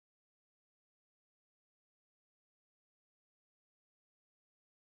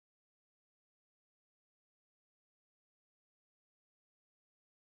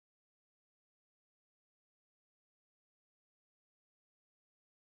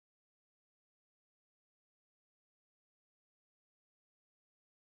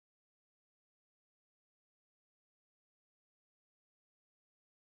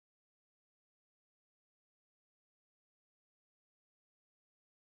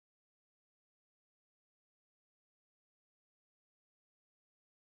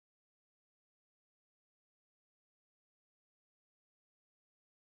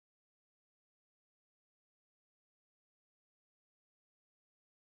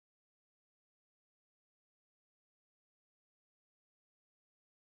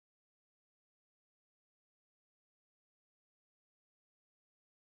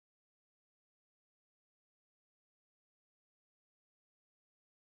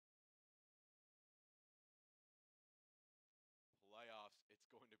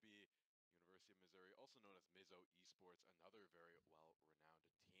also known as Mizo Esports, another very well-renowned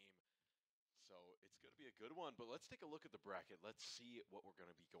team. So it's going to be a good one, but let's take a look at the bracket. Let's see what we're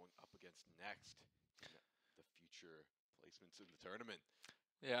going to be going up against next in the future placements in the tournament.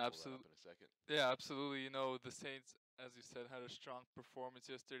 Yeah, Pull that up absolutely. in a second. Yeah, absolutely. The Saints, as you said, had a strong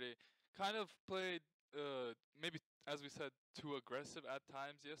performance yesterday. Kind of played, maybe as we said, too aggressive at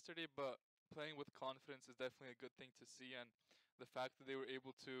times yesterday, but playing with confidence is definitely a good thing to see. And the fact that they were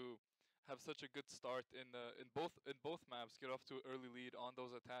able to have such a good start in both maps, get off to an early lead on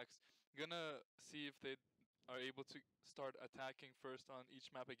those attacks. Gonna see if they are able to start attacking first on each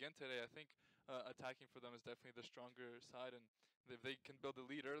map again today. I think attacking for them is definitely the stronger side, and if they can build a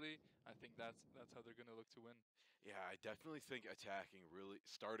lead early, I think that's how they're going to look to win. Yeah, I definitely think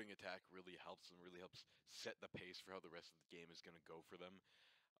starting attack really helps them, really helps set the pace for how the rest of the game is going to go for them.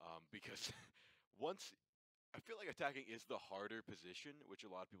 Because once I feel like attacking is the harder position, which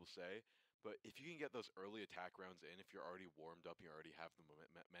a lot of people say. But if you can get those early attack rounds in, if you're already warmed up, you already have the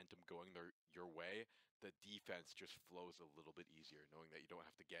momentum going your way, the defense just flows a little bit easier, knowing that you don't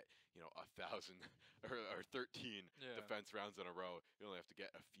have to get 1,000 or 13 Yeah. defense rounds in a row. You only have to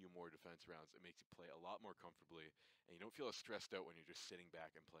get a few more defense rounds. It makes you play a lot more comfortably, and you don't feel as stressed out when you're just sitting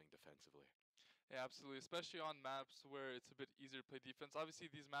back and playing defensively. Yeah, absolutely. Especially on maps where it's a bit easier to play defense. Obviously,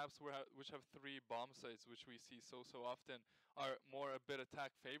 these maps which have three bomb sites, which we see so often, are more a bit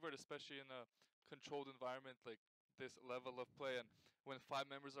attack favored, especially in a controlled environment like this level of play. And when five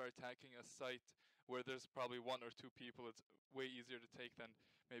members are attacking a site where there's probably one or two people, it's way easier to take than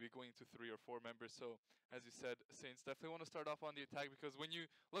maybe going to three or four members. So, as you said, Saints definitely want to start off on the attack, because when you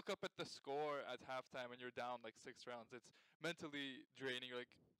look up at the score at halftime and you're down like 6 rounds, it's mentally draining.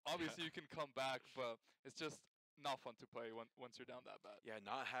 Like, obviously you can come back, but it's just not fun to play once you're down that bad. Yeah,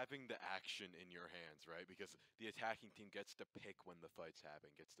 not having the action in your hands, right? Because the attacking team gets to pick when the fights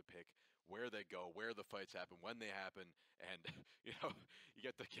happen, gets to pick where they go, where the fights happen, when they happen, and you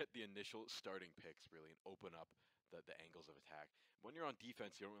get to get the initial starting picks really and open up the angles of attack. When you're on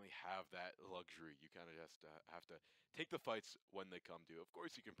defense, you don't really have that luxury. You kind of just have to take the fights when they come to. Of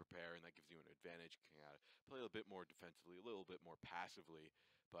course, you can prepare, and that gives you an advantage. You can play a little bit more defensively, a little bit more passively,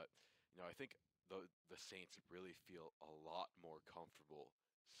 but I think the Saints really feel a lot more comfortable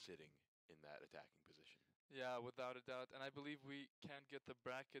sitting in that attacking position. Yeah, without a doubt. And I believe we can get the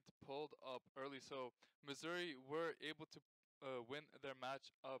bracket pulled up early. So Missouri were able to win their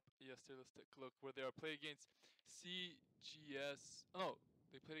match up yesterday. Let's take a look where they are playing against CGS. Oh,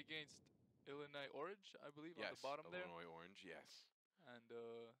 they played against Illinois Orange, I believe, on the Yes, bottom there. Illinois Orange, yes. And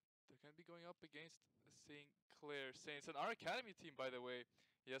they're going to be going up against St. Clair Saints. And our academy team, by the way,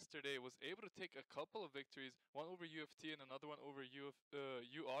 yesterday was able to take a couple of victories, one over UFT and another one over U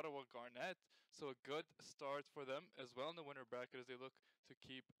Ottawa Garnet. So a good start for them as well in the winner bracket as they look to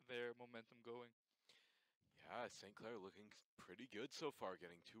keep their momentum going. Yeah, St. Clair looking pretty good so far,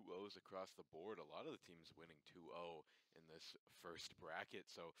 getting 2-0s across the board. A lot of the teams winning 2-0 in this first bracket.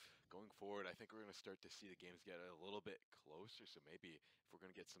 So going forward, I think we're going to start to see the games get a little bit closer. So maybe if we're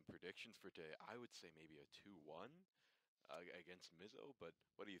going to get some predictions for today, I would say maybe a 2-1 against Mizzo. But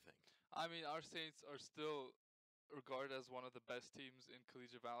what do you think? I mean, our Saints are still regarded as one of the best teams in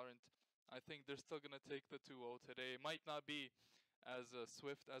collegiate Valorant. I think they're still going to take the 2-0 today. It might not be as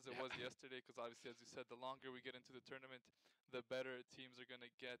swift as it Yeah. was yesterday, because obviously, as you said, the longer we get into the tournament, the better teams are going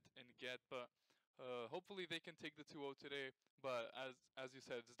to get. But hopefully they can take the 2-0 today. But as you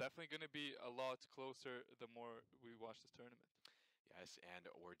said, it's definitely going to be a lot closer the more we watch this tournament. Yes, and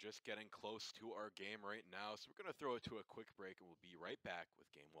we're just getting close to our game right now, so we're going to throw it to a quick break, and we'll be right back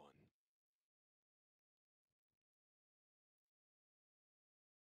with game one.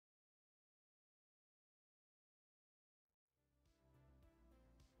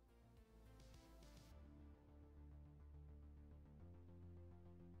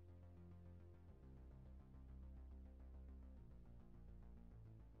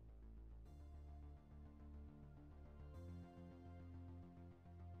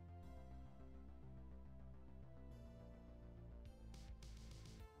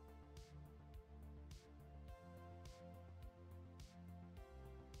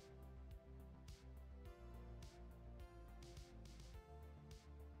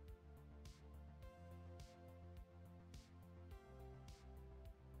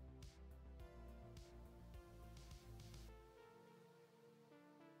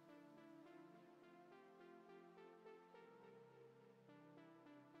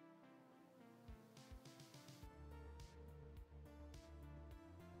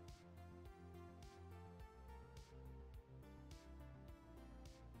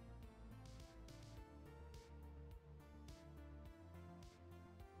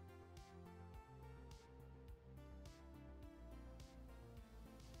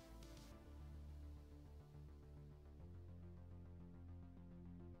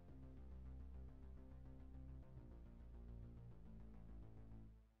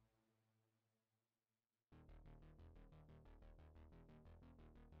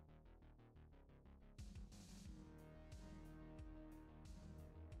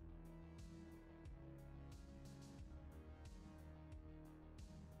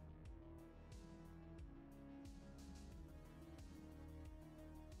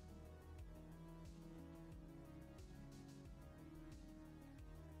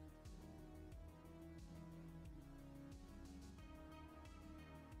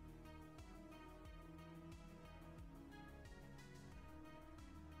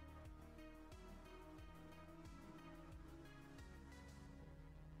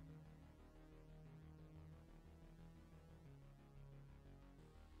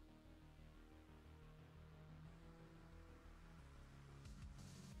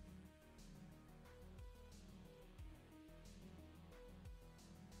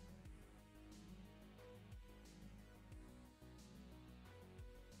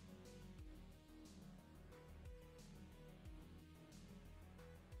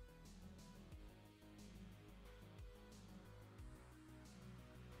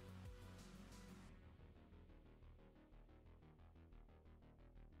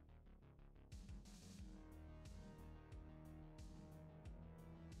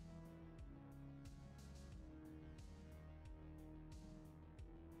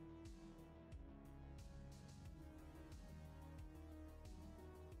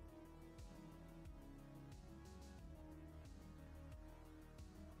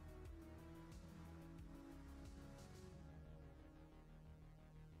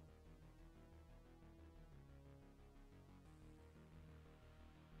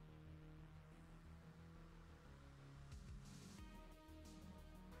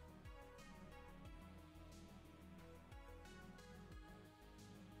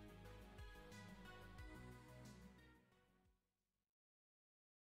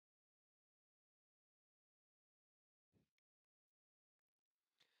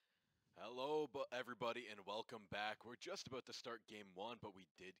 Hello, everybody, and welcome back. We're just about to start Game 1, but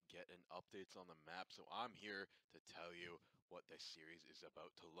we did get an updates on the map, so I'm here to tell you what this series is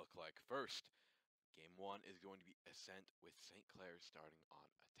about to look like. First, Game 1 is going to be Ascent with St. Clair starting on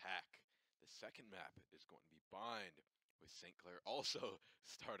attack. The second map is going to be Bind with St. Clair also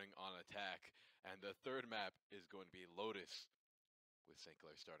starting on attack. And the third map is going to be Lotus with St.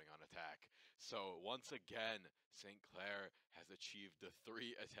 Clair starting on attack. So once again, St. Clair has achieved the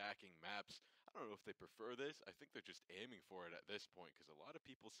 3 attacking maps. I don't know if they prefer this. I think they're just aiming for it at this point because a lot of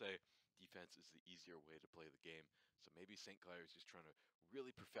people say defense is the easier way to play the game. So maybe St. Clair is just trying to really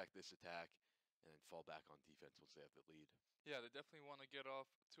perfect this attack and then fall back on defense once they have the lead. Yeah, they definitely want to get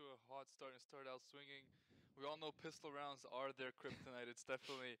off to a hot start and start out swinging. We all know pistol rounds are their kryptonite. It's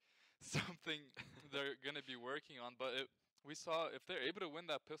definitely something they're going to be working on. But we saw if they're able to win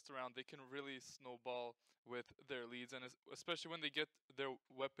that pistol round, they can really snowball with their leads. And especially when they get their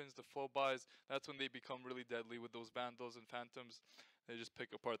weapons, the full buys, that's when they become really deadly with those Vandals and Phantoms. They just pick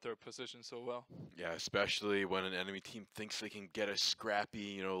apart their position so well. Yeah, especially when an enemy team thinks they can get a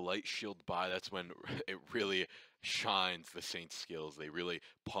scrappy, light shield buy. That's when it really shines the Saints' skills. They really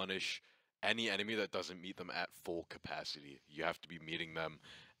punish any enemy that doesn't meet them at full capacity. You have to be meeting them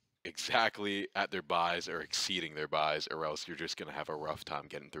exactly at their buys or exceeding their buys, or else you're just going to have a rough time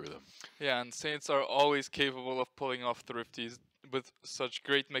getting through them. Yeah, and Saints are always capable of pulling off thrifties with such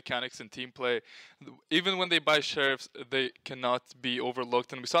great mechanics and team play. Even when they buy sheriffs, they cannot be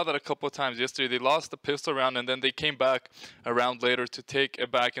overlooked. And we saw that a couple of times yesterday. They lost the pistol round, and then they came back a round later to take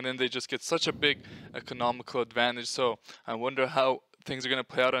it back, and then they just get such a big economical advantage. So I wonder how things are going to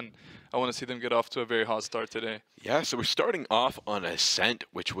play out, and I want to see them get off to a very hot start today. Yeah, so we're starting off on Ascent,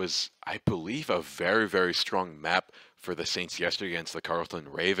 which was, I believe, a very, very strong map for the Saints yesterday against the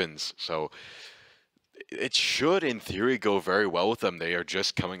Carleton Ravens. So it should, in theory, go very well with them. They are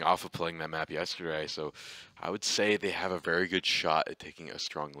just coming off of playing that map yesterday, so I would say they have a very good shot at taking a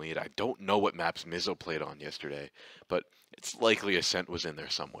strong lead. I don't know what maps Mizzo played on yesterday, but it's likely Ascent was in there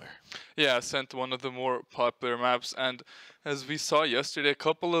somewhere. Yeah, Ascent, one of the more popular maps, and as we saw yesterday, a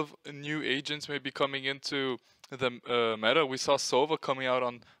couple of new agents may be coming into the meta. We saw Sova coming out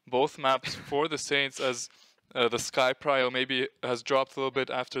on both maps for the Saints, as the Sky Prio maybe has dropped a little bit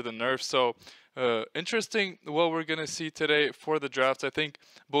after the nerf. So interesting what we're going to see today for the drafts. I think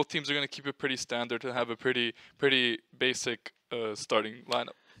both teams are going to keep it pretty standard to have a pretty basic starting lineup.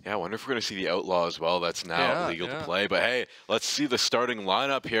 Yeah, I wonder if we're going to see the Outlaw as well. That's now legal to play. But hey, let's see the starting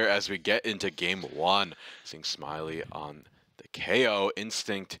lineup here as we get into Game 1. Seeing Smiley on the KO,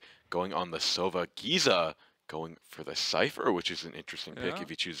 Instinct going on the Sova, Giza going for the Cypher, which is an interesting pick if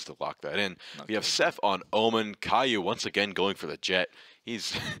he chooses to lock that in. We have Seth on Omen, Caillou once again going for the Jet.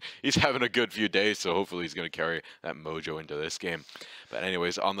 He's having a good few days, so hopefully he's going to carry that mojo into this game. But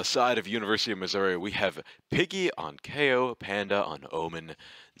anyways, on the side of University of Missouri, we have Piggy on KO, Panda on Omen,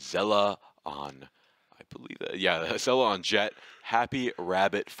 Zella on, I believe that, Zella on Jet, Happy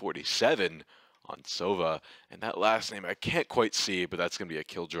Rabbit 47 on Sova, and that last name I can't quite see, but that's going to be a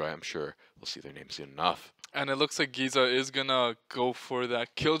Killjoy. I'm sure we'll see their name soon enough. And it looks like Giza is going to go for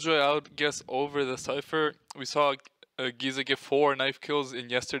that Killjoy, I would guess, over the Cypher. We saw Giza get 4 knife kills in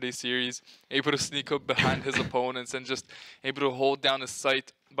yesterday's series, able to sneak up behind his opponents and just able to hold down his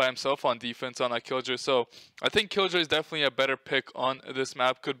sight by himself on defense on that Killjoy. So I think Killjoy is definitely a better pick on this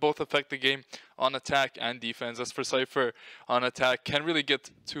map. Could both affect the game on attack and defense. As for Cypher, on attack, can't really get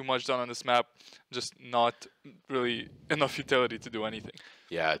too much done on this map. Just not really enough utility to do anything.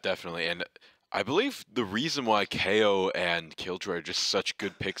 Yeah, definitely. And I believe the reason why KO and Killjoy are just such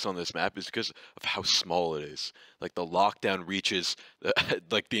good picks on this map is because of how small it is. Like, the lockdown reaches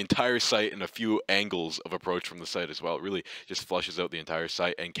like the entire site and a few angles of approach from the site as well. It really just flushes out the entire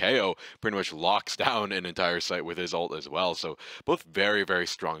site. And KO pretty much locks down an entire site with his ult as well. So both very, very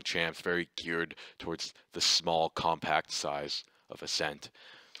strong champs, very geared towards the small, compact size of Ascent.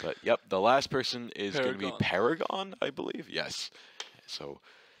 But yep, the last person is going to be Paragon, I believe. Yes. So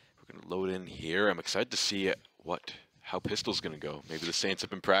we're going to load in here. I'm excited to see how Pistol's going to go. Maybe the Saints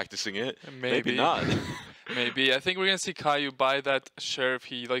have been practicing it. Maybe not. Maybe. I think we're going to see Caillou buy that Sheriff.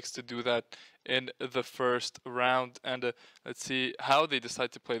 He likes to do that in the first round. And let's see how they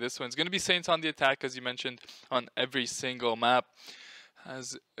decide to play this one. It's going to be Saints on the attack, as you mentioned, on every single map.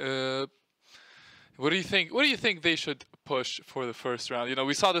 What do you think? What do you think they should push for the first round? You know,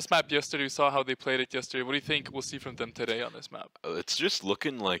 we saw this map yesterday. We saw how they played it yesterday. What do you think we'll see from them today on this map? It's just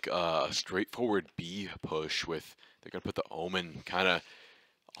looking like a straightforward B push with they're going to put the Omen kind of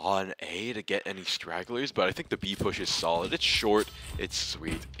on A to get any stragglers, but I think the B push is solid. It's short, it's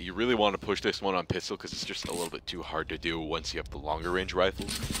sweet. You really want to push this one on pistol because it's just a little bit too hard to do once you have the longer range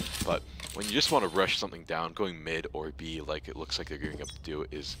rifles. But when you just want to rush something down, going mid or B like it looks like they're gearing up to do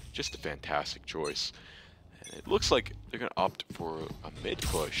is just a fantastic choice. And it looks like they're going to opt for a mid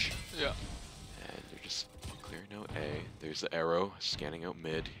push. Yeah. And they're just clearing out A. There's the arrow, scanning out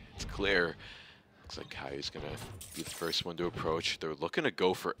mid. It's clear. Looks like Kai's going to be the first one to approach. They're looking to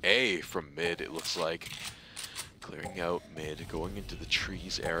go for A from mid, it looks like. Clearing out mid, going into the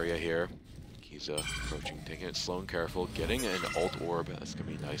trees area here. Giza approaching, taking it slow and careful, getting an alt orb. That's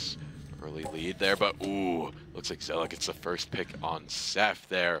going to be a nice early lead there, but ooh, looks like Zella gets the first pick on Seth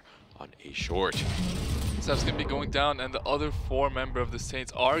there on A short. Seth's going to be going down, and the other 4 members of the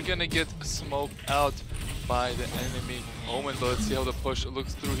Saints are going to get smoked out by the enemy Omen. But let's see how the push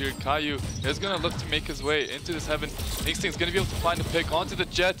looks through here. Caillou is going to look to make his way into this heaven. Instinct's going to be able to find a pick onto the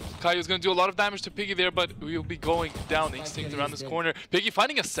Jet. Caillou's going to do a lot of damage to Piggy there, but we'll be going down. Instinct around this corner. Piggy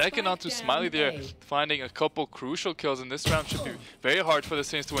finding a second onto Smiley there, finding a couple crucial kills in this round. Should be very hard for the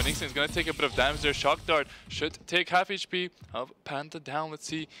Saints to win. Instinct's going to take a bit of damage there. Shock Dart should take half HP of Panda down. Let's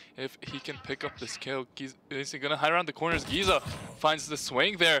see if he can pick up this kill. Instinct going to hide around the corners. Giza finds the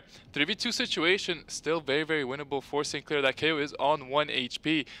swing there. 3v2 situation, still very, very winnable for St. Clair. That KO is on 1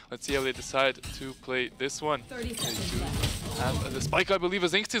 HP. Let's see how they decide to play this one. 30 seconds And the spike, I believe,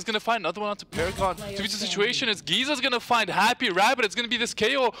 is Inksty is going to find another one onto Paragon. 2v2 situation is Giza's going to find Happy Rabbit. It's going to be this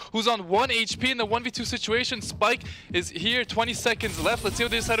KO who's on 1 HP in the 1v2 situation. Spike is here, 20 seconds left. Let's see how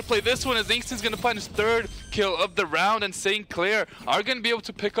they decide to play this one as Inksty's going to find his 3rd kill of the round. And St. Clair are going to be able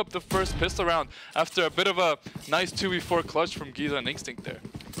to pick up the first pistol round after a bit of a nice 2v4 clutch from Giza and Instinct there.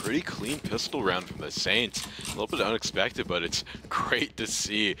 Pretty clean pistol round from the Saints. A little bit unexpected, but it's great to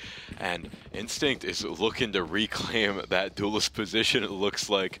see. And Instinct is looking to reclaim that duelist position, it looks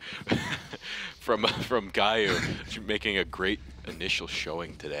like, from Caillou, making a great initial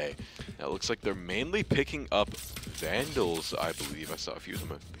showing today. Now it looks like they're mainly picking up Vandals, I believe. I saw a few of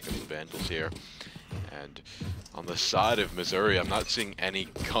them picking up Vandals here. And on the side of Missouri, I'm not seeing any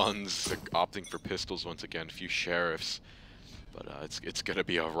guns. They're opting for pistols once again, a few sheriffs. But it's going to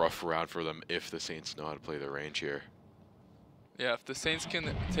be a rough round for them if the Saints know how to play their range here. Yeah, if the Saints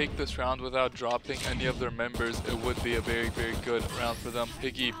can take this round without dropping any of their members, it would be a very, very good round for them.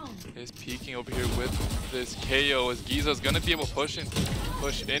 Piggy is peeking over here with this KO as Giza's going to be able to push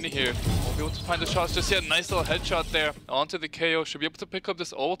in here. Won't be able to find the shots just yet. Nice little headshot there onto the KO. Should be able to pick up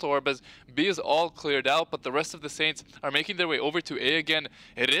this ult orb as B is all cleared out, but the rest of the Saints are making their way over to A again.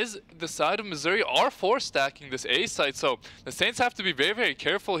 It is the side of Missouri are 4 stacking this A side, so the Saints have to be very, very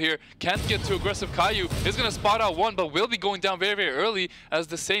careful here. Can't get too aggressive. Caillou is going to spot out one, but will be going down very, very early as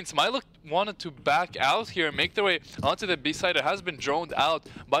the Saints might wanted to back out here and make their way onto the B side. It has been droned out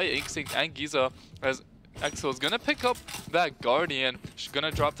by Instinct and Giza as Axel is going to pick up that Guardian. She's going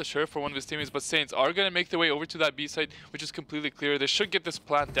to drop the Sheriff for one of his teammates, but Saints are going to make their way over to that B side, which is completely clear. They should get this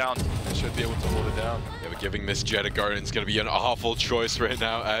plant down and should be able to hold it down. Yeah, but giving this Jet a Guardian is going to be an awful choice right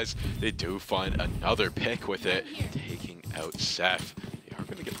now as they do find another pick with it, taking out Seth. They are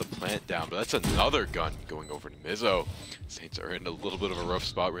going to get the plant down, but that's another gun going over to Mizzo. Saints are in a little bit of a rough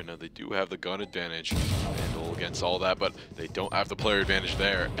spot right now. They do have the gun advantage, Vandal against all that, but they don't have the player advantage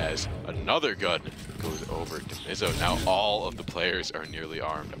there as another gun goes over to Mizzo. Now all of the players are nearly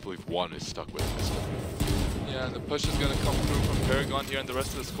armed. I believe one is stuck with Mizzo. Yeah, and the push is going to come through from Paragon here and the rest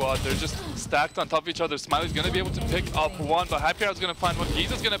of the squad. They're just stacked on top of each other. Smiley's going to be able to pick up one, but Happy Hour's going to find one.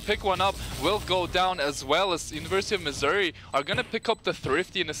 Giza's going to pick one up. Will go down as well as University of Missouri are going to pick up the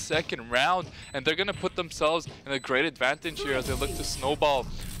Thrifty in the second round, and they're going to put themselves in a great advantage here as they look to snowball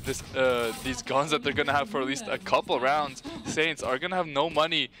these guns that they're going to have for at least a couple rounds. Saints are going to have no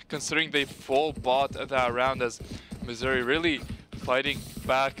money considering they full bought that round as Missouri really fighting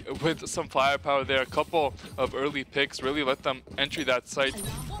back with some firepower there. A couple of early picks really let them enter that site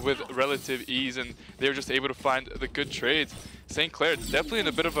with relative ease, and they were just able to find the good trades. St. Clair definitely in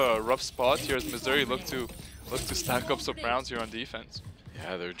a bit of a rough spot here as Missouri look to stack up some rounds here on defense.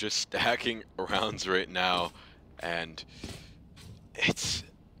 Yeah, they're just stacking rounds right now, and it's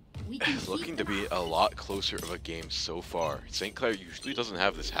looking to be a lot closer of a game so far. St. Clair usually doesn't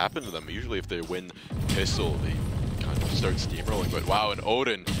have this happen to them. Usually if they win pistol, they kind of start steamrolling, but wow, and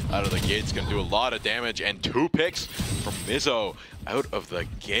Odin out of the gate's gonna do a lot of damage, and 2 picks from Mizzo out of the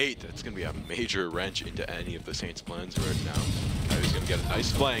gate. That's gonna be a major wrench into any of the Saints' plans right now. He's gonna get a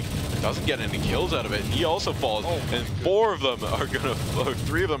nice flank, doesn't get any kills out of it, he also falls, and 4 of them are gonna, or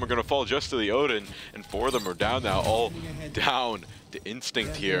 3 of them are gonna fall just to the Odin, and 4 of them are down now, all down to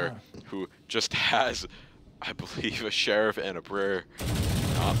Instinct here, who just has, I believe, a Sheriff and a Prayer.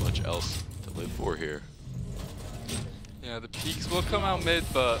 not much else to live for here. Yeah, the peaks will come out mid,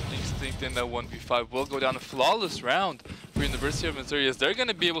 but Instinct in that 1v5 will go down a flawless round for University of Missouri, as they're going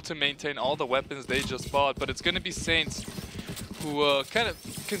to be able to maintain all the weapons they just bought, but it's going to be Saints who kind of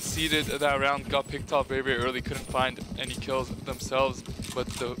conceded that round, got picked off very, very early, couldn't find any kills themselves, but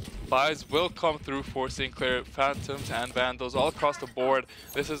the buys will come through for St. Clair, Phantoms and Vandals all across the board.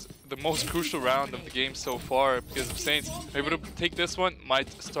 This is the most crucial round of the game so far, because if Saints are able to take this one, might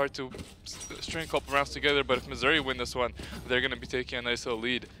start to string a couple rounds together, but if Missouri win this one, they're going to be taking a nice little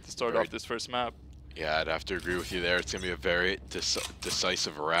lead to start off this first map. Yeah, I'd have to agree with you there. It's going to be a very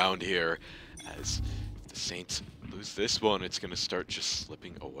decisive round here, as if the Saints lose this one, it's going to start just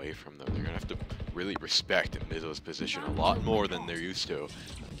slipping away from them. They're going to have to really respect Mizzo's position a lot more than they're used to.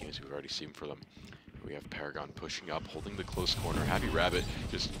 Games we've already seen for them. We have Paragon pushing up, holding the close corner. Happy Rabbit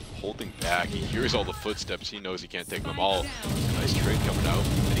just holding back. He hears all the footsteps. He knows he can't take them all. Nice trade coming out.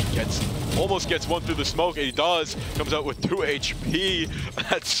 And he almost gets one through the smoke. And he does. Comes out with 2 HP.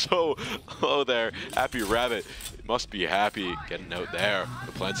 That's so low there. Happy Rabbit must be happy getting out there.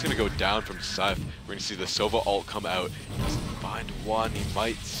 The plant's going to go down from Seth. We're going to see the Sova ult come out. He doesn't find one. He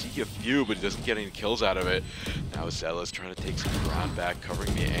might see a few, but he doesn't get any kills out of it. Now Zella's trying to take some ground back,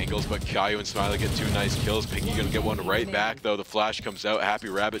 covering the angles, but Caillou and Smiley get 2 nice kills. Piggy gonna get one right back though. The flash comes out. Happy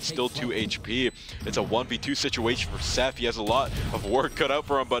Rabbit still 2 HP. It's a 1v2 situation for Seth. He has a lot of work cut out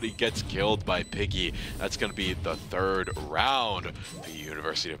for him, but he gets killed by Piggy. That's gonna be the 3rd round for the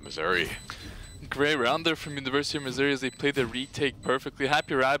University of Missouri. Great round there from University of Missouri as they played the retake perfectly.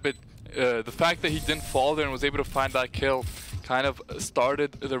 Happy Rabbit, the fact that he didn't fall there and was able to find that kill kind of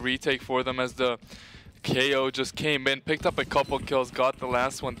started the retake for them, as the KO just came in, picked up a couple kills, got the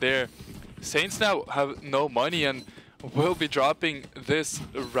last one there. Saints now have no money and will be dropping this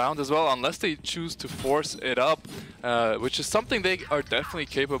round as well, unless they choose to force it up, which is something they are definitely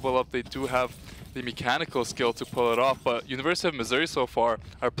capable of. They do have the mechanical skill to pull it off, but University of Missouri so far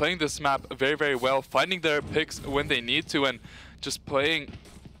are playing this map very, very well, finding their picks when they need to, and just playing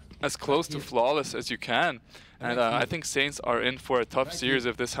as close to flawless as you can. And I think Saints are in for a tough series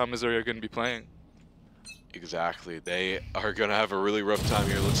if this is how Missouri are going to be playing. Exactly. They are going to have a really rough time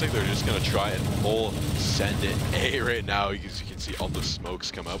here. Looks like they're just going to try and full send it A right now. As you can see all the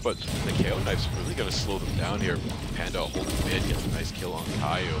smokes come out, but the KO knife's really going to slow them down here. Panda holding mid, gets a nice kill on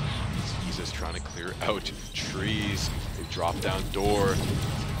Caillou. He's just trying to clear out trees. They drop down door.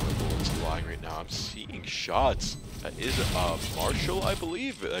 Bullets flying right now. I'm seeing shots. That is Marshall, I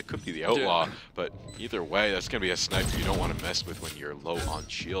believe. That could be the Outlaw, but either way, that's going to be a sniper you don't want to mess with when you're low on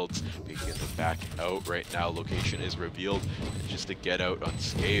shields. They can get the back out right now. Location is revealed just to get out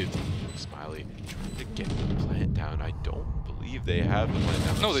unscathed. Smiley trying to get the plant down. I don't believe they have the plant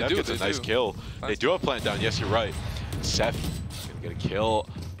down. No, Seth they do. Gets a nice kill. They do have plant down. Yes, you're right. Seth is going to get a kill.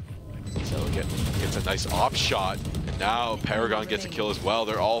 So gets a nice op shot, and now Paragon gets a kill as well.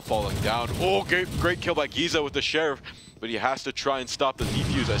 They're all falling down. Oh, great kill by Giza with the Sheriff, but he has to try and stop the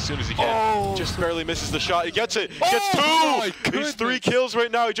defuse as soon as he can. Oh. Just barely misses the shot. He gets it. He gets 2. He's 3 kills right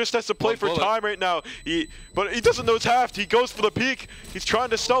now. He just has to play for time right now. But he doesn't know it's halved. He goes for the peak. He's trying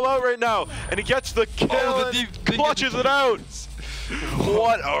to stall out right now, and he gets the kill and clutches it out.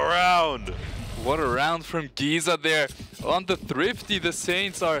 What a round. What a round from Giza there. On the Thrifty, the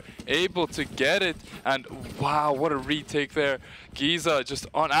Saints are able to get it. And wow, what a retake there. Giza just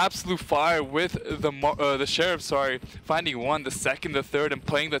on absolute fire with the Sheriff, finding 1, the 2nd, the 3rd, and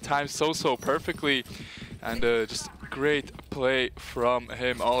playing the time so perfectly. And just great play from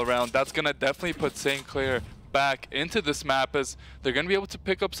him all around. That's going to definitely put St. Clair back into this map, as they're going to be able to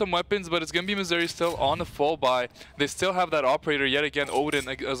pick up some weapons, but it's going to be Missouri still on a full buy. They still have that operator yet again, Odin,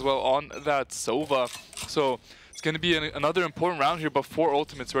 as well on that Sova. So it's going to be another important round here, but 4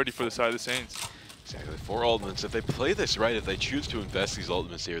 ultimates ready for the side of the Saints. Exactly, 4 ultimates. If they play this right, if they choose to invest these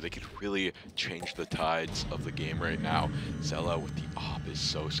ultimates here, they could really change the tides of the game right now. Zella with the op is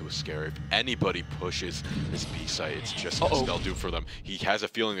so scary. If anybody pushes this B site, it's just going to spell doom for them. He has a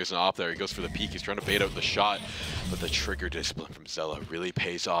feeling there's an op there. He goes for the peek. He's trying to bait out the shot, but the trigger discipline from Zella really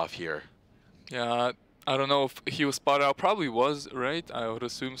pays off here. Yeah, I don't know if he was spotted out. Probably was, right? I would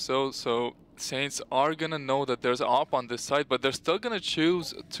assume so. So Saints are going to know that there's an op on this side, but they're still going to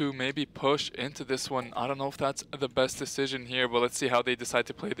choose to maybe push into this one. I don't know if that's the best decision here, but let's see how they decide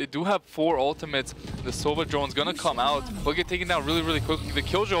to play. They do have 4 ultimates. The Sova drone's going to come out. Will get taken down really quickly. The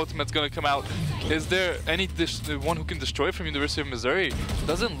Killjoy ultimate's going to come out. Is there any one who can destroy from University of Missouri?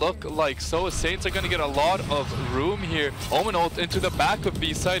 Doesn't look like so. Saints are going to get a lot of room here. Omen ult into the back of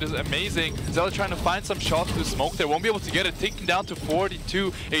B side is amazing. Zella trying to find some shots to smoke there. Won't be able to get it. Taken down to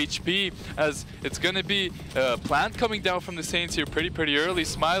 42 HP as as it's going to be Plant coming down from the Saints here pretty early.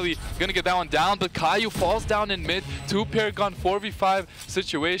 Smiley going to get that one down, but Caillou falls down in mid. 2-pair gun 4v5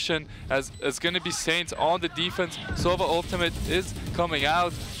 situation as it's going to be Saints on the defense. sova ultimate is coming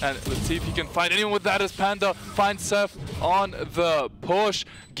out, and let's see if he can find anyone with that as Panda finds Seth on the push.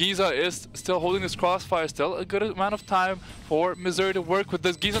 Giza is still holding this crossfire, still a good amount of time for Missouri to work with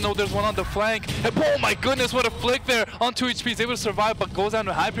this. Giza knows there's one on the flank, and oh my goodness, what a flick there on 2 HP. He's able to survive, but goes down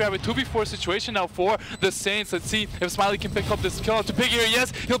to Hyper. Have a 2v4 situation now for the Saints. Let's see if Smiley can pick up this kill to Pig here.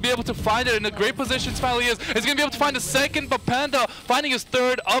 Yes, he'll be able to find it in a great position. Smiley is. He's going to be able to find a second, but Panda finding his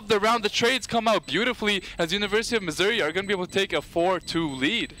third of the round. The trades come out beautifully as University of Missouri are going to be able to take a 4-2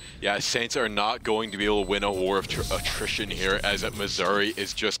 lead. Yeah, Saints are not going to be able to win a war of attrition here, as Missouri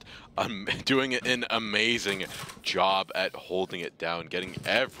is just doing an amazing job at holding it down, getting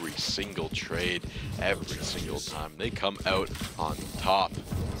every single trade, every single time they come out on top.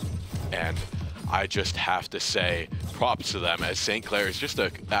 And I just have to say props to them, as St. Clair is just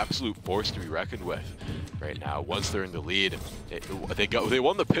an absolute force to be reckoned with right now. Once they're in the lead, they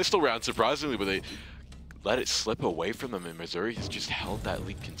won the pistol round surprisingly, but they let it slip away from them, and Missouri has just held that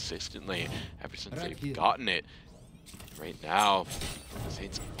lead consistently ever since they've gotten it. Right now,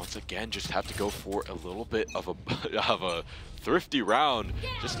 Saints once again just have to go for a little bit of a thrifty round,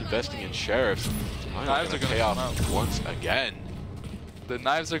 just investing in sheriffs. Knives are going to pay off once again. The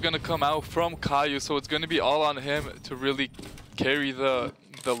knives are going to come out from Caillou, so it's going to be all on him to really carry the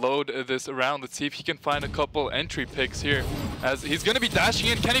load of this round. Let's see if he can find a couple entry picks here, as he's going to be dashing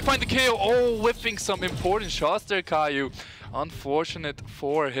in. Can he find the KO? Oh, whiffing some important shots there, Caillou. Unfortunate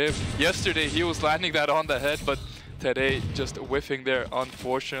for him. Yesterday he was landing that on the head, but today just whiffing there,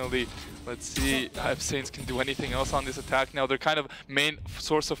 unfortunately. Let's see if Saints can do anything else on this attack now. Their kind of main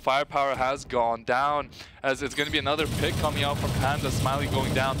source of firepower has gone down, as it's going to be another pick coming out from Panda. Smiley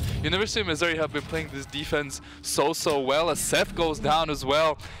going down. University of Missouri have been playing this defense so well, as Seth goes down as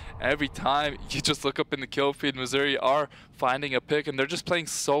well. Every time you just look up in the kill feed, Missouri are finding a pick, and they're just playing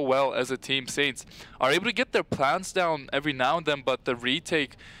so well as a team. Saints are able to get their plants down every now and then, but the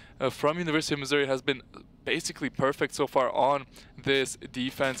retake from University of Missouri has been basically perfect so far on this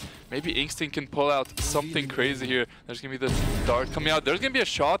defense. Maybe Instinct can pull out something crazy here. There's going to be the dart coming out. There's going to be a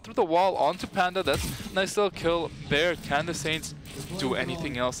shot through the wall onto Panda. That's a nice little kill there. Can the Saints do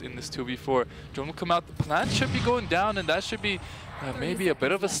anything else in this 2v4? Drone will come out. The plant should be going down, and that should be maybe a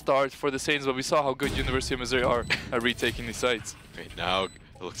bit of a start for the Saints, but we saw how good University of Missouri are at retaking these sites. Right now, it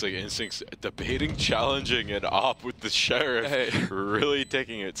looks like Instinct's debating, challenging an op with the Sheriff. Hey. Really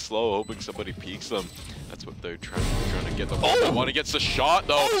taking it slow, hoping somebody peeks them. That's what they're trying to get them. Oh! That one, he gets the shot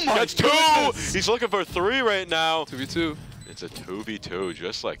though. Oh my Gets goodness. 2! He's looking for 3 right now. 2v2. It's a 2v2,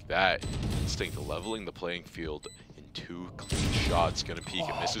 just like that. Instinct leveling the playing field in 2 clean shots. Gonna peek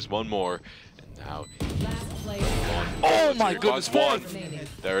and misses one more. And now, oh my goodness, one.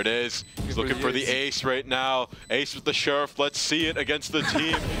 There it is. He's looking for the ace right now. Ace with the Sheriff. Let's see it against the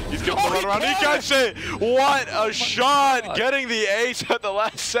team. He's going to run around. He gets it. What a shot. Getting the ace at the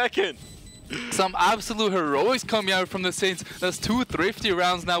last second. Some absolute heroics coming out from the Saints. That's 2 thrifty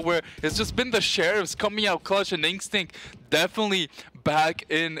rounds now where it's just been the Sheriffs coming out clutch, and Instinct definitely back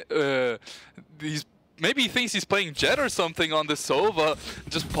in these. Maybe he thinks he's playing Jet or something on the sova,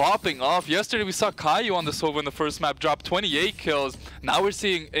 just popping off. Yesterday we saw Caillou on the sova in the first map drop 28 kills. Now we're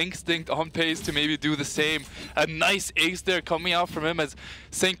seeing Instinct on pace to maybe do the same. A nice ace there coming out from him, as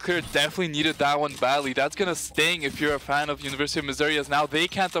St. Clair definitely needed that one badly. That's going to sting if you're a fan of University of Missouri, as now they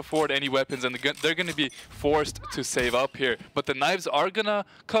can't afford any weapons and they're going to be forced to save up here. But the knives are going to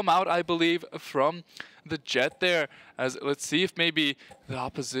come out, I believe, from the Jet there, as let's see if maybe the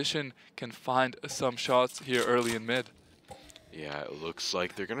opposition can find some shots here early in mid. Yeah, it looks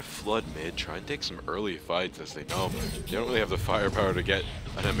like they're gonna flood mid, try and take some early fights, as they know they don't really have the firepower to get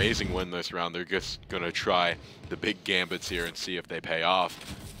an amazing win this round. They're just gonna try the big gambits here and see if they pay off.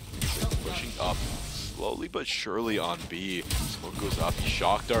 Pushing up slowly but surely on B. Smoke goes up, he's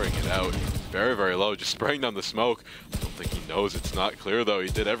shock darting it out. Very low, just spraying down the smoke. I don't think he knows it's not clear though. He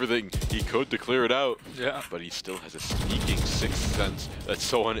did everything he could to clear it out. Yeah. But he still has a sneaking sixth sense that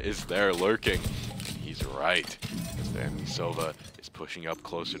someone is there lurking. He's right. And sova is pushing up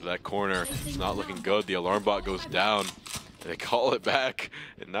closer to that corner. It's not looking good. The alarm bot goes down. They call it back,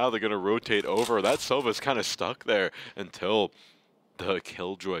 and now they're going to rotate over. That sova's kind of stuck there until the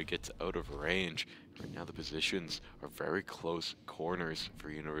Killjoy gets out of range. Right now the positions are very close corners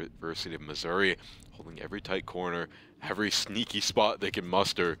for University of Missouri, holding every tight corner, every sneaky spot they can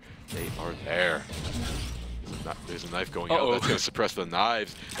muster. They are there. There's a knife going out. That's going to suppress the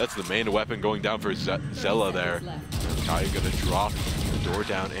knives. That's the main weapon going down for Zella there. Kai going to drop the door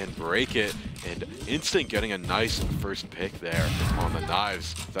down and break it. And Instinct getting a nice first pick there on the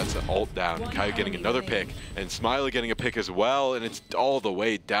knives. That's the ult down. Kai getting another pick. And Smiley getting a pick as well. And it's all the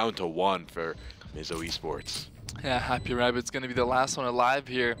way down to 1 for Mizo Esports. Yeah, Happy Rabbit's going to be the last one alive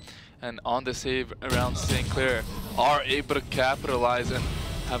here. And on the save around St. Clair are able to capitalize and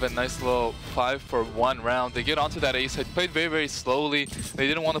have a nice little 5-for-1 round. They get onto that A side, played very, very slowly. They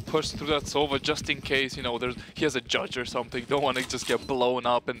didn't want to push through that Sova just in case, you know, he has a judge or something. Don't want to just get blown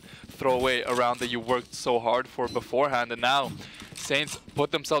up and throw away a round that you worked so hard for beforehand. And now Saints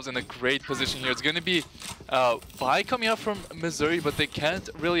put themselves in a great position here. It's going to be buy coming up from Missouri, but they can't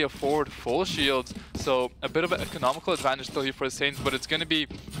really afford full shields. So a bit of an economical advantage still here for the Saints, but it's going to be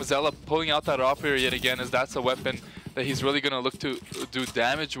Zella pulling out that operator yet again, as that's a weapon that he's really going to look to do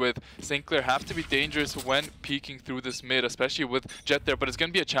damage with. St. Clair have to be dangerous when peeking through this mid, especially with Jet there, but it's going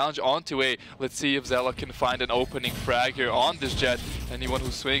to be a challenge onto A. Let's see if Zella can find an opening frag here on this Jet. Anyone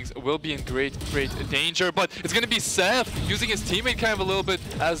who swings will be in great, great danger, but it's going to be Seth using his teammate kind of a little bit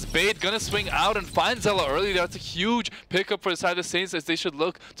as bait, going to swing out and find Zella early. That's a huge pickup for the side of the Saints, as they should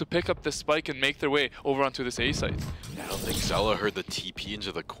look to pick up the spike and make their way over onto this A site. I don't think Zella heard the TP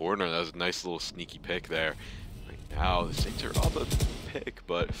into the corner. That was a nice little sneaky pick there. Now the Saints are up a pick,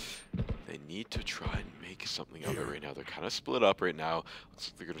 but they need to try and make something of it right now. They're kind of split up right now. Looks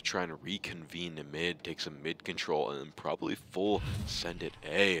like they're going to try and reconvene the mid, take some mid control, and then probably full send it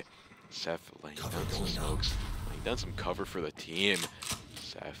A. Seth laying down some smokes, laying down some cover for the team.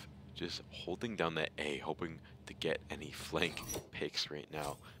 Seth just holding down the A, hoping to get any flank picks right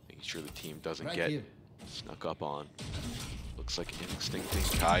now, making sure the team doesn't get snuck up on. Looks like Instinct and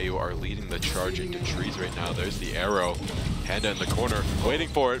Caillou are leading the charge into trees right now. There's the arrow. Panda in the corner, waiting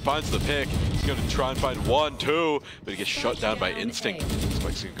for it, finds the pick. He's going to try and find 1, 2, but he gets shut down by Instinct.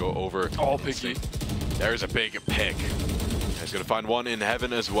 Spike's going to go over. Oh, picky. There's a big pick. He's going to find one in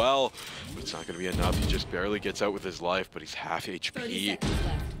heaven as well, but it's not going to be enough. He just barely gets out with his life, but he's half HP.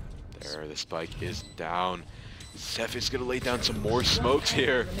 There, the spike is down. Seth is going to lay down some more smokes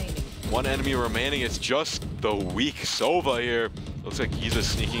here. 1 enemy remaining. It's just the weak Sova here. Looks like he's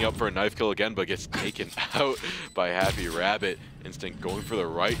just sneaking up for a knife kill again, but gets taken out by Happy Rabbit. Instinct going for the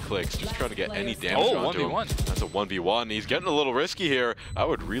right clicks, just trying to get any damage onto him. That's a 1v1. He's getting a little risky here. I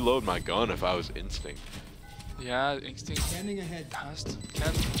would reload my gun if I was Instinct. Yeah, Instinct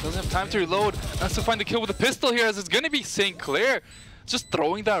doesn't have time to reload. Has to find the kill with a pistol here, as it's going to be St. Clair. Just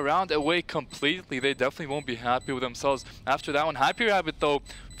throwing that round away completely. They definitely won't be happy with themselves after that one. Happy Rabbit, though,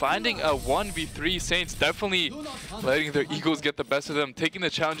 finding a 1v3. Saints definitely letting their egos get the best of them, taking the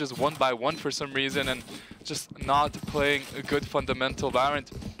challenges 1 by 1 for some reason, and just not playing a good fundamental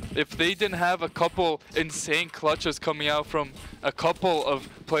Valorant. If they didn't have a couple insane clutches coming out from a couple of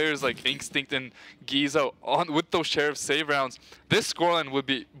players like Instinct and Giza on with those Sheriff save rounds, this scoreline would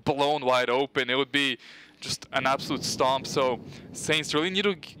be blown wide open. It would be just an absolute stomp. So Saints really need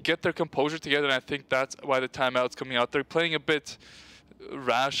to get their composure together, and I think that's why the timeout's coming out. They're playing a bit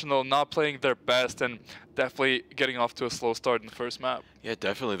rational, not playing their best, and definitely getting off to a slow start in the first map. Yeah,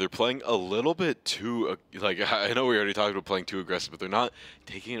 definitely. They're playing a little bit too, like, I know we already talked about playing too aggressive, but they're not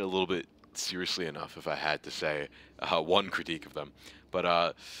taking it a little bit seriously enough, if I had to say one critique of them.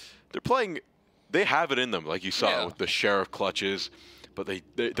 But they're playing, they have it in them, like you saw with the Sheriff clutches. But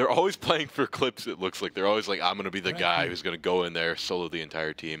they're always playing for clips, it looks like. They're always like, I'm going to be the guy who's going to go in there, solo the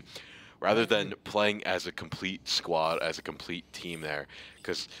entire team, rather than playing as a complete squad, as a complete team there.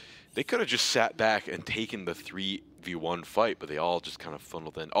 Because they could have just sat back and taken the 3v1 fight, but they all just kind of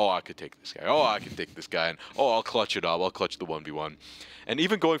funneled in. Oh, I could take this guy. Oh, I can take this guy. And oh, I'll clutch it up. I'll clutch the 1v1. And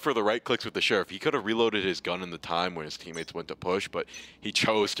even going for the right clicks with the Sheriff, he could have reloaded his gun in the time when his teammates went to push, but he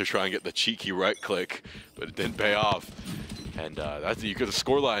chose to try and get the cheeky right click, but it didn't pay off. And that's the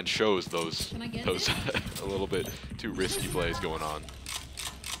scoreline shows those a little bit too risky plays going on.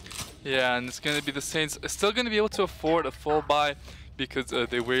 Yeah, and it's going to be the Saints still going to be able to afford a full buy because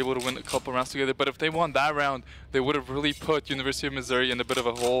they were able to win a couple rounds together. But if they won that round, they would have really put University of Missouri in a bit of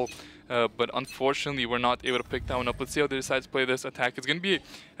a hole. But unfortunately, we're not able to pick that one up. Let's see how they decide to play this attack. It's going to be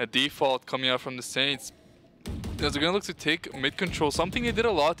a default coming out from the Saints, as they're going to look to take mid control, something they did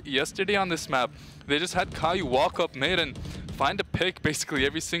a lot yesterday on this map. They just had Caillou walk up mid and find a pick basically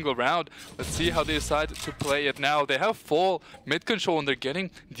every single round. Let's see how they decide to play it now. They have full mid control and they're getting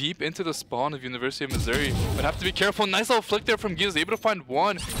deep into the spawn of University of Missouri. But have to be careful. Nice little flick there from Giza, able to find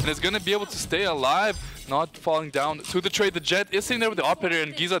one and is going to be able to stay alive, not falling down to the trade. The Jet is sitting there with the operator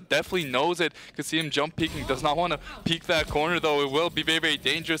and Giza definitely knows it. You can see him jump peeking, does not want to peek that corner though. It will be very, very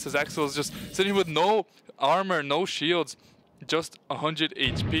dangerous as Axel is just sitting with no armor, no shields, just 100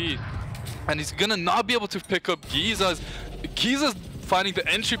 HP. And he's gonna not be able to pick up Giza's finding the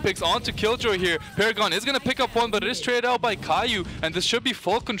entry picks onto Killjoy here. Paragon is gonna pick up one, but it is traded out by Caillou, and this should be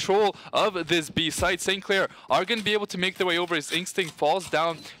full control of this B site. St. Clair are gonna be able to make their way over. His Instinct falls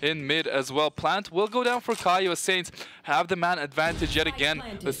down in mid as well. Plant will go down for Caillou as Saints have the man advantage yet again.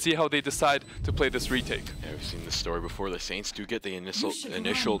 Let's see how they decide to play this retake. Yeah, we've seen this story before. The Saints do get the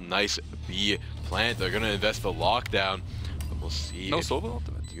initial nice B plant. They're gonna invest the lockdown, but we'll see. No Sova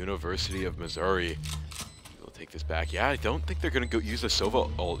ultimate. University of Missouri will take this back. Yeah, I don't think they're going to go use the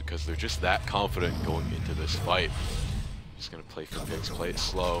Sova ult because they're just that confident going into this fight. Just going to play for picks, play it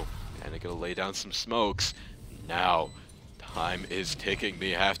slow, and they're going to lay down some smokes. Now, time is ticking.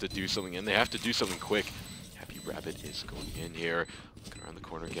 They have to do something, and they have to do something quick. Happy Rabbit is going in here, looking around the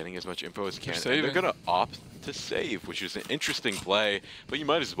corner, getting as much info as he can. And they're going to opt to save, which is an interesting play, but you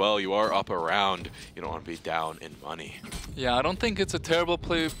might as well. You are up around. You don't want to be down in money. Yeah, I don't think it's a terrible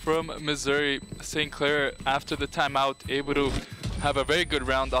play from Missouri. St. Clair, after the timeout, able to have a very good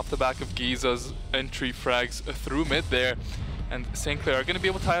round off the back of Giza's entry frags through mid there. And St. Clair are going to be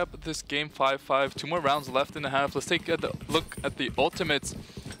able to tie up this game 5-5. 2 more rounds left in the half. Let's take a look at the ultimates.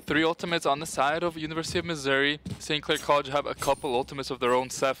 3 ultimates on the side of University of Missouri. St. Clair College have a couple ultimates of their own.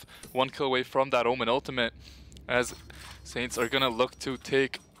 Seth 1 kill away from that Omen ultimate, as Saints are going to look to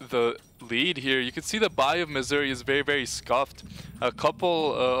take the lead here. You can see the buy of Missouri is very, very scuffed. A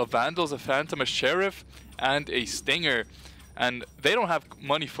couple of Vandals, a Phantom, a Sheriff, and a Stinger. And they don't have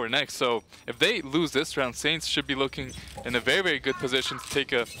money for next, so if they lose this round, Saints should be looking in a very, very good position to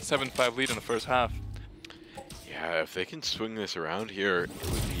take a 7-5 lead in the first half. Yeah, if they can swing this around here,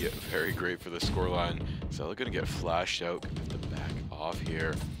 it would be very great for the scoreline. So they're going to get flashed out, gonna have to back off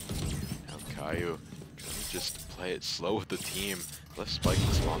here. Now Caillou just play it slow with the team. Left spike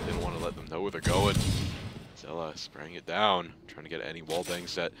the spawn, didn't want to let them know where they're going. Zella spraying it down, trying to get any wall bang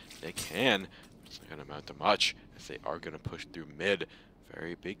set they can. It's not going to amount to much, as they are going to push through mid.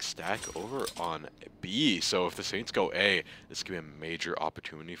 Very big stack over on B. So if the Saints go A, this could be a major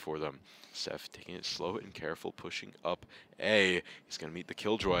opportunity for them. Seth taking it slow and careful, pushing up A. He's going to meet the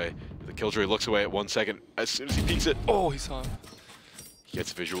Killjoy. The Killjoy looks away at 1 second. As soon as he peeks it, oh, he saw him. He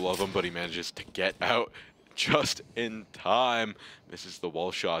gets visual of him, but he manages to get out just in time. Misses the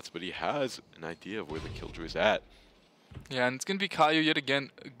wall shots, but he has an idea of where the Killjoy's at. Yeah, and it's going to be Caillou yet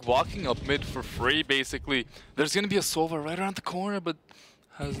again, walking up mid for free, basically. There's going to be a Sova right around the corner, but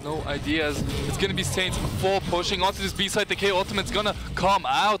has no ideas. It's going to be Saints full pushing onto this B side. The K Ultimate's going to come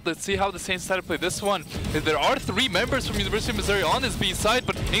out. Let's see how the Saints decide to play this one. There are 3 members from University of Missouri on this B side,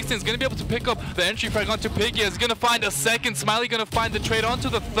 but Instinct is going to be able to pick up the entry frag onto Piggy. He's going to find a second. Smiley going to find the trade onto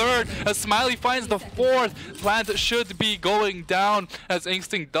the third. As Smiley finds the 4th. Plant should be going down as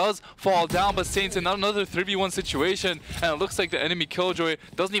Instinct does fall down, but Saints in another 3v1 situation. And it looks like the enemy Killjoy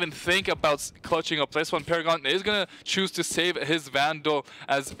doesn't even think about clutching up this one. Paragon is going to choose to save his Vandal,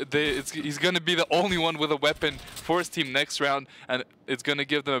 as he's going to be the only one with a weapon for his team next round, and it's going to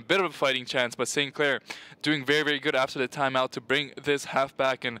give them a bit of a fighting chance. But St. Clair doing very, very good after the timeout to bring this half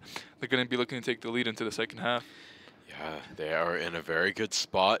back, and they're going to be looking to take the lead into the second half. Yeah, they are in a very good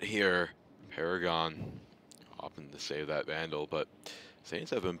spot here. Paragon opting to save that Vandal, but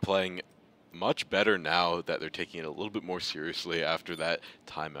Saints have been playing much better now that they're taking it a little bit more seriously after that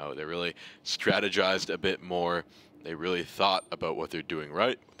timeout. They really strategized a bit more. They really thought about what they're doing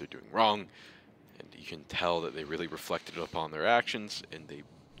right, what they're doing wrong, and you can tell that they really reflected upon their actions, and they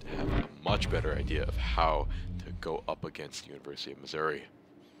have a much better idea of how to go up against the University of Missouri.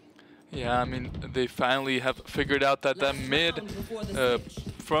 Yeah, I mean, they finally have figured out that that mid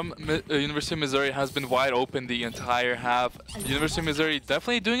from University of Missouri has been wide open the entire half. University of Missouri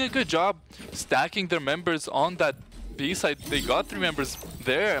definitely doing a good job stacking their members on that B side. They got 3 members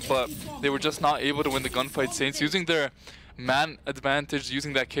there, but they were just not able to win the gunfight. Saints using their man advantage,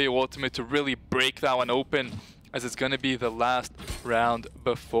 using that KO ultimate to really break that one open, as it's going to be the last round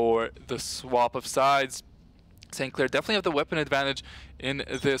before the swap of sides. St. Clair definitely have the weapon advantage in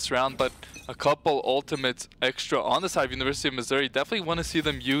this round, but a couple ultimates extra on the side of University of Missouri. Definitely want to see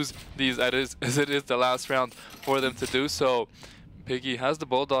them use these as it is the last round for them to do so. Piggy has the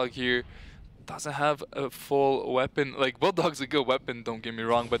Bulldog here. doesn't have a full weapon. Like, Bulldog's a good weapon, don't get me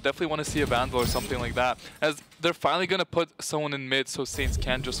wrong, but definitely want to see a Vandal or something like that, as they're finally going to put someone in mid so Saints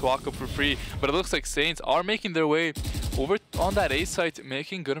can't just walk up for free. But it looks like Saints are making their way over on that A site,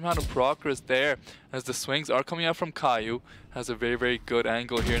 making good amount of progress there, as the swings are coming out from Caillou. Has a very, very good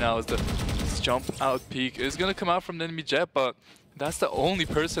angle here now, as the jump out peak is going to come out from the enemy Jet, but that's the only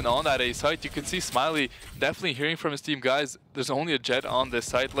person on that A site. You can see Smiley definitely hearing from his team, guys, there's only a Jet on this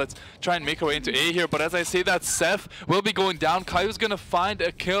site. Let's try and make our way into A here. But as I say that, Seth will be going down. Caillou's going to find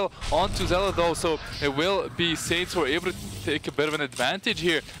a kill onto Zella though, so it will be Saints who are able to take a bit of an advantage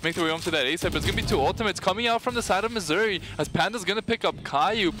here, make their way onto that A site. But it's going to be 2 ultimates coming out from the side of Missouri, as Panda's going to pick up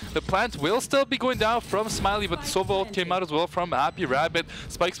Caillou. The plant will still be going down from Smiley, but the Sova ult came out as well from Happy Rabbit.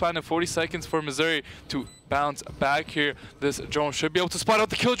 Spike spine in 40 seconds for Missouri to bounce back here. This drone should be able to spot out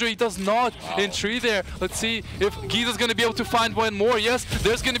the killjoy. He does not in tree there. Let's see if Giza's going to be able to find one more. Yes,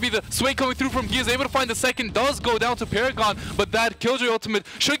 there's going to be the swing coming through from Giza. Able to find the second. Does go down to Paragon, but that killjoy ultimate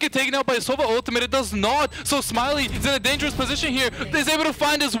should get taken out by a Sova ultimate. It does not. So Smiley is in a dangerous position here. Is able to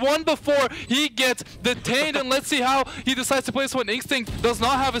find his one before he gets detained. And let's see how he decides to play this one. Instinct does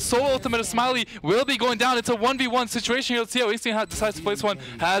not have his solo ultimate. Smiley will be going down. It's a 1v1 situation here. Let's see how Instinct decides to play this one.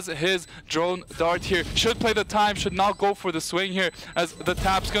 Has his drone dart here. Should play the time, should not go for the swing here, as the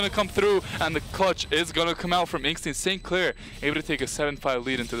tap's going to come through and the clutch is going to come out from Instinct. St. Clair able to take a 7-5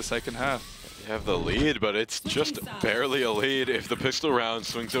 lead into the second half. They have the lead, but it's just barely a lead. If the pistol round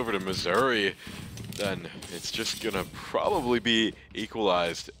swings over to Missouri, then it's just going to probably be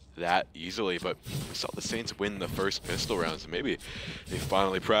equalized that easily. But we saw the Saints win the first pistol round, so maybe they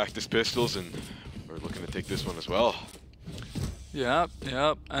finally practiced pistols and we're looking to take this one as well. Yeah,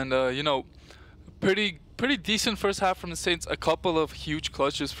 and you know, pretty decent first half from the Saints. A couple of huge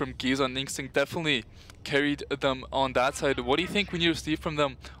clutches from Giza and Instinct definitely carried them on that side. What do you think we need to see from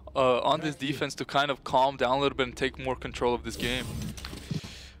them on this defense to kind of calm down a little bit and take more control of this game?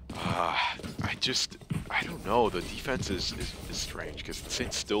 I don't know. The defense is strange, because the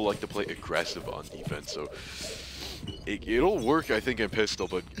Saints still like to play aggressive on defense, so it'll work, I think, in pistol,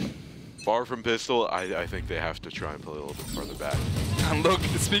 but far from pistol, I think they have to try and play a little bit further back. And look,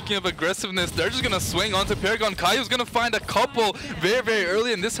 speaking of aggressiveness, they're just going to swing onto Paragon. Caillou's going to find a couple very, very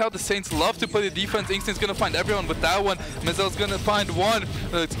early, and this is how the Saints love to play the defense. Instinct's going to find everyone with that one. Mizel's going to find one.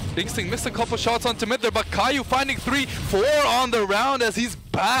 Instinct missed a couple shots onto mid there, but Caillou finding 3, 4 on the round as he's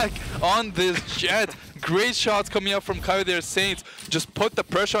back on this Jet. Great shots coming out from Caillou there. Saints just put the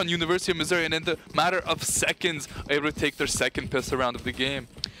pressure on University of Missouri, and in the matter of seconds, able to take their second pistol round of the game.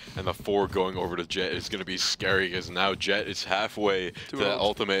 And the 4 going over to Jet is going to be scary, because now Jet is halfway to that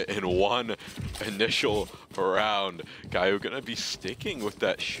ultimate in one initial round. Caillou going to be sticking with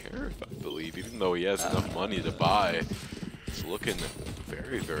that Sheriff, I believe, even though he has enough money to buy. It's looking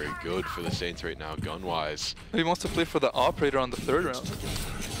very, very good for the Saints right now, gun-wise. He wants to play for the Operator on the 3rd round.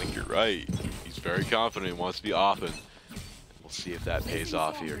 I think you're right. He's very confident, he wants to be open. We'll see if that pays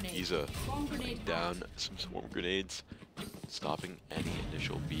off here. Giza putting down some swarm grenades, stopping any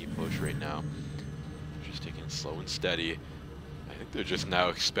initial B push right now. Just taking it slow and steady. I think they're just now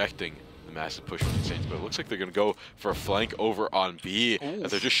expecting the massive push from the Saints, but it looks like they're going to go for a flank over on B.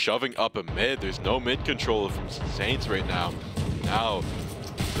 As they're just shoving up a mid. There's no mid control from Saints right now. Now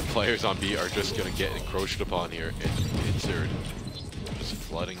the players on B are just going to get encroached upon here and answered. Just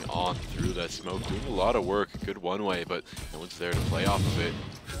flooding on through that smoke, doing a lot of work. Good one way, but no one's there to play off of it.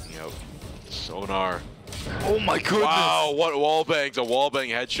 You know, Sonar. Oh my goodness! Wow, what wall bangs! A wall bang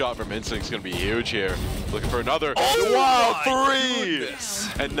headshot from Instinct's gonna be huge here. Looking for another. Oh wow, 3! Goodness.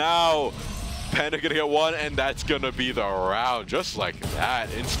 And now Panda gonna get 1, and that's gonna be the round. Just like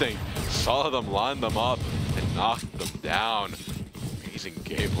that, Instinct saw them, lined them up, and knocked them down. Amazing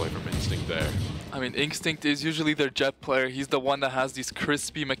gameplay from Instinct there. I mean, Instinct is usually their Jet player. He's the one that has these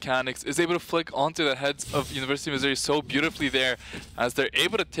crispy mechanics, is able to flick onto the heads of University of Missouri so beautifully there, as they're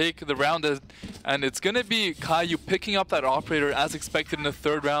able to take the round. And it's going to be Caillou picking up that Operator as expected in the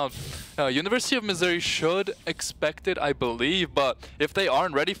 3rd round. University of Missouri should expect it, I believe, but if they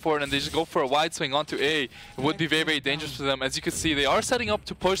aren't ready for it and they just go for a wide swing onto A, it would be very, very dangerous for them. As you can see, they are setting up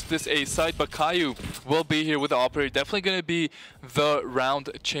to push this A side, but Caillou will be here with the Operator. Definitely going to be the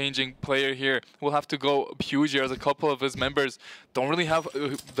round-changing player here. We'll have to go huge here, as a couple of his members don't really have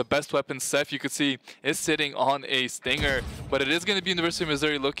the best weapons. Seth, you could see, is sitting on a Stinger, but it is going to be University of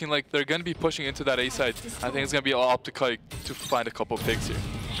Missouri looking like they're going to be pushing into that A side. I think it's going to be all up to Caillou to find a couple of picks here.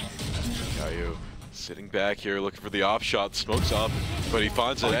 Caillou sitting back here looking for the off shot. Smoke's up, but he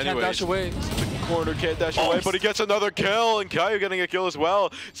finds it anyway. Can't dash away. The corner can't dash away, but he gets another kill, and Caillou getting a kill as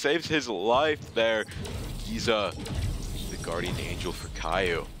well. Saves his life there. Giza, the guardian angel for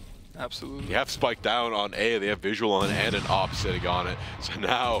Caillou. Absolutely. They have spike down on A, they have visual on and an op sitting on it. So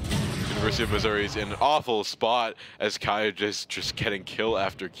now University of Missouri is in an awful spot as Kai just getting kill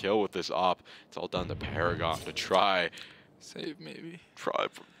after kill with this op. It's all done to Paragon to try. Save maybe.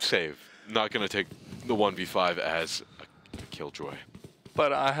 Save. Not going to take the 1v5 as a killjoy.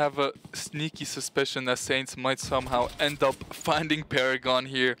 But I have a sneaky suspicion that Saints might somehow end up finding Paragon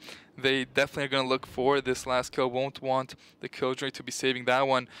here. They definitely are going to look for this last kill. Won't want the killjoy to be saving that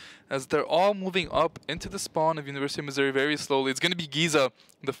one, as they're all moving up into the spawn of University of Missouri very slowly. It's going to be Giza,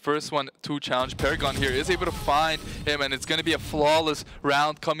 the first one to challenge Paragon here. Is able to find him, and it's going to be a flawless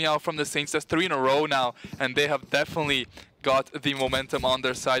round coming out from the Saints. That's 3 in a row now, and they have definitely got the momentum on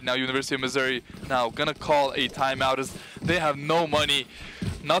their side now. University of Missouri now gonna call a timeout as they have no money.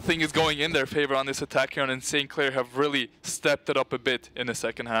 Nothing is going in their favor on this attack here, and St. Clair have really stepped it up a bit in the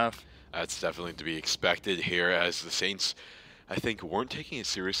second half. That's definitely to be expected here, as the Saints, I think, weren't taking it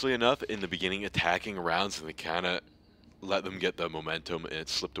seriously enough in the beginning attacking rounds, and they kind of let them get the momentum and it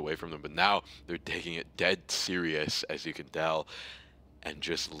slipped away from them. But now they're taking it dead serious, as you can tell, and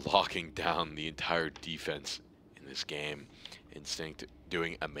just locking down the entire defense in this game. Instinct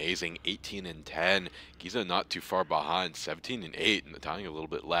doing amazing, 18 and 10. Giza not too far behind, 17 and 8, and the tying a little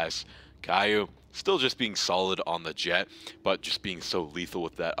bit less. Caillou still just being solid on the jet, but just being so lethal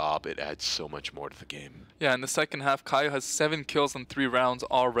with that op, it adds so much more to the game. Yeah, in the second half, Caillou has 7 kills in 3 rounds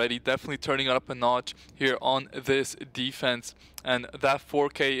already, definitely turning it up a notch here on this defense. And that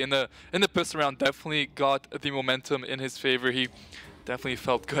 4K in the pistol round definitely got the momentum in his favor. He definitely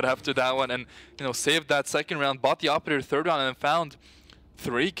felt good after that one, and saved that second round, bought the operator third round, and found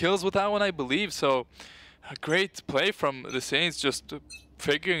 3 kills with that one, I believe. So a great play from the Saints, just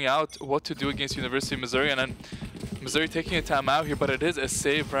figuring out what to do against University of Missouri, and then Missouri taking a timeout here, but it is a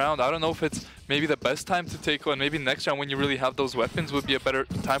save round. I don't know if it's maybe the best time to take one. Maybe next round when you really have those weapons would be a better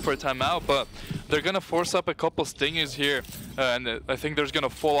time for a timeout, but they're going to force up a couple stingers here, and I think there's going to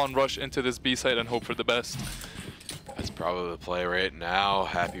full-on rush into this B site and hope for the best. That's probably the play right now.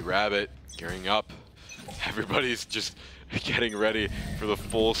 Happy Rabbit gearing up. Everybody's just getting ready for the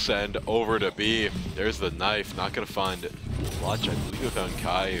full send over to B. There's the knife. Not going to find much. I believe they found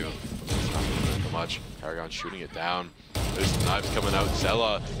Caillou. It's not going to find much. Paragon shooting it down. There's the knives coming out.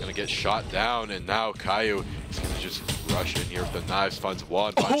 Zella going to get shot down. And now Caillou is going to just rush in here with the knives. Finds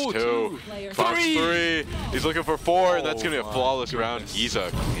 1, finds 2, finds 3. He's looking for 4, and that's going to be a flawless round.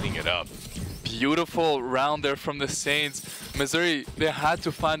 Giza cleaning it up. Beautiful round there from the Saints. Missouri, they had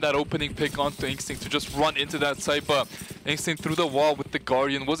to find that opening pick onto Instinct to just run into that site, but Instinct through the wall with the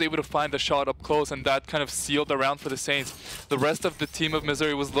Guardian was able to find the shot up close, and that kind of sealed the round for the Saints. The rest of the team of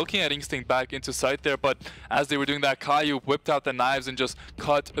Missouri was looking at Instinct back into sight there, but as they were doing that, Caillou whipped out the knives and just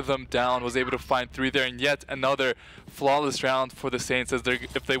cut them down, was able to find 3 there, and yet another flawless round for the Saints, as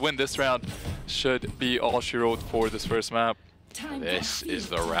if they win this round, should be all she wrote for this first map. This is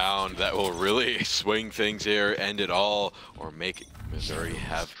the round that will really swing things here, end it all, or make Missouri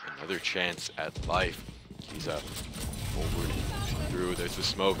have another chance at life. Giza forward through. There's the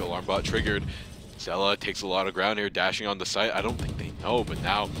smoke. Alarm bot triggered. Zella takes a lot of ground here, dashing on the site. I don't think they know, but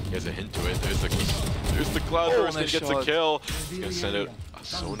now he has a hint to it. There's the cloud burst and gets a kill. He's gonna send out a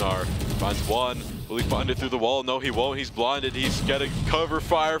sonar. Finds 1. Will he find it through the wall? No, he won't. He's blinded. He's getting cover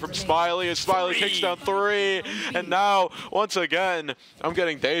fire from Smiley, and Smiley kicks down 3. And now, once again, I'm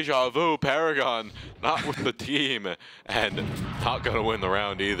getting deja vu. Paragon not with the team, and not gonna win the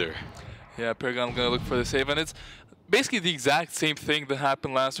round either. Yeah, Paragon gonna look for the save, and it's basically the exact same thing that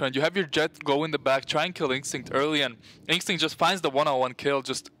happened last round. You have your Jet go in the back, try and kill Instinct early, and Instinct just finds the one-on-one kill,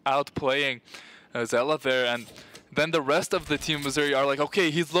 just outplaying Zella there, and then the rest of the team of Missouri are like,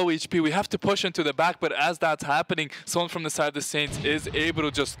 okay, he's low HP, we have to push into the back, but as that's happening, someone from the side of the Saints is able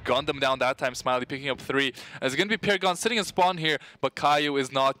to just gun them down that time. Smiley picking up 3. It's going to be Paragon sitting in spawn here, but Caillou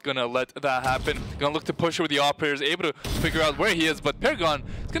is not going to let that happen. Going to look to push with the operators, able to figure out where he is, but Paragon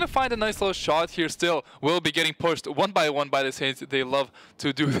is going to find a nice little shot here still. Will be getting pushed one by the Saints. They love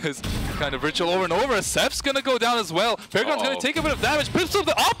to do this kind of ritual over and over. Seth's going to go down as well. Paragon's going to take a bit of damage. Picks up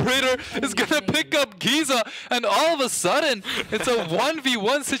the operator, is going to pick up Giza, and all of a sudden, it's a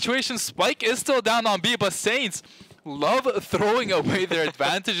 1v1 situation. Spike is still down on B, but Saints love throwing away their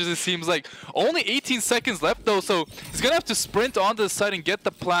advantages, it seems like. Only 18 seconds left, though, so he's going to have to sprint onto the side and get the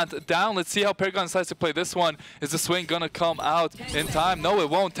plant down. Let's see how Paragon decides to play this one. Is the swing going to come out in time? No, it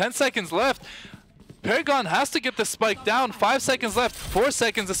won't. 10 seconds left. Paragon has to get the spike down. 5 seconds left. 4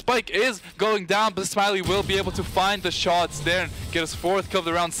 seconds. The spike is going down, but Smiley will be able to find the shots there and get his 4th kill of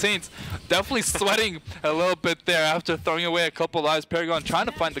the round. Saints definitely sweating a little bit there after throwing away a couple lives. Paragon trying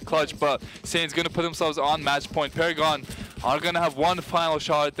to find the clutch, but Saints going to put themselves on match point. Paragon are going to have one final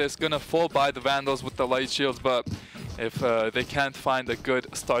shot at this, going to fall by the Vandals with the light shields, but if they can't find a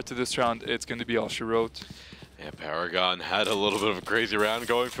good start to this round, it's going to be all she wrote. Yeah, Paragon had a little bit of a crazy round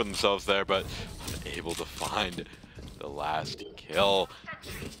going for themselves there, but unable to find the last kill.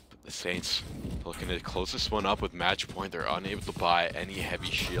 The Saints looking to close this one up with match point. They're unable to buy any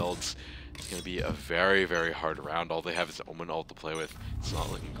heavy shields. It's going to be a very, very hard round. All they have is Omen ult to play with. It's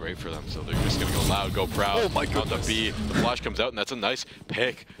not looking great for them, so they're just going to go loud, go proud. Oh my goodness. On the B, the flash comes out, and that's a nice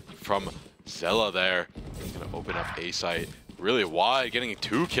pick from Zella there. He's going to open up A site really wide, getting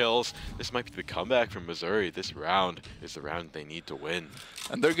 2 kills. This might be the comeback from Missouri. This round is the round they need to win.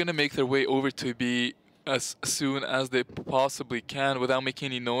 And they're going to make their way over to B as soon as they possibly can without making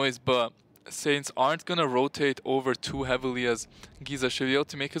any noise, but Saints aren't going to rotate over too heavily, as Giza should be able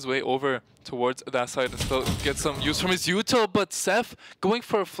to make his way over towards that side and still get some use from his util, but Seth going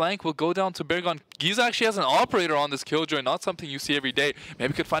for a flank will go down to Bergon. Giza actually has an operator on this killjoy, not something you see every day.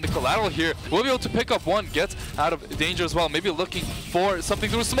 Maybe could find a collateral here. We'll be able to pick up one, gets out of danger as well. Maybe looking for something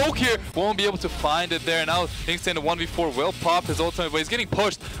through smoke here. Won't be able to find it there. Now Inkstand in 1v4 will pop his ultimate, but he's getting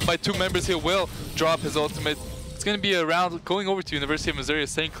pushed by 2 members here. Will drop his ultimate. It's going to be a round going over to University of Missouri.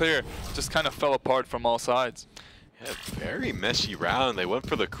 St. Clair just kind of fell apart from all sides. Yeah, very messy round. They went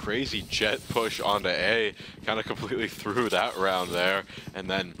for the crazy jet push onto A, kind of completely threw that round there. And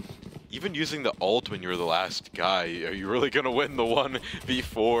then even using the ult when you're the last guy, are you really going to win the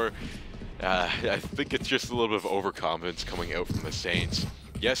 1v4? I think it's just a little bit of overconfidence coming out from the Saints.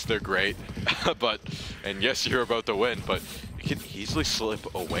 Yes, they're great, and yes, you're about to win, but you can easily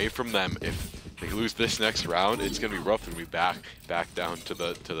slip away from them if they lose this next round. It's going to be rough and be back down to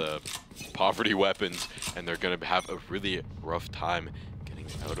the poverty weapons, and they're going to have a really rough time getting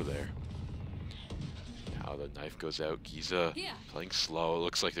out of there. Now the knife goes out. Giza playing slow. It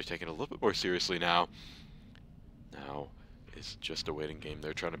looks like they're taking it a little bit more seriously now. Now is just a waiting game.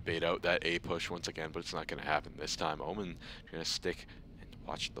 They're trying to bait out that A push once again, but it's not going to happen this time. Omen going to stick and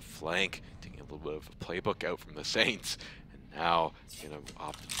watch the flank, taking a little bit of a playbook out from the Saints. Now going to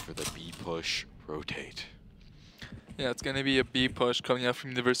opt for the B push, rotate. Yeah, it's going to be a B push coming out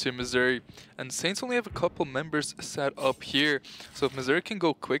from University of Missouri. And Saints only have a couple members set up here. So if Missouri can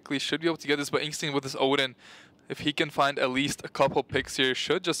go quickly, should be able to get this. But Instinct with his Odin, if he can find at least a couple picks here,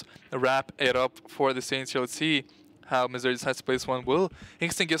 should just wrap it up for the Saints here. Let's see how Missouri decides to play this one. Will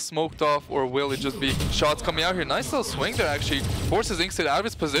Instinct get smoked off, or will it just be shots coming out here? Nice little swing there, actually. Forces Instinct out of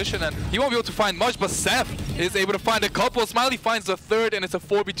his position, and he won't be able to find much, but Seth is able to find a couple. Smiley finds the third, and it's a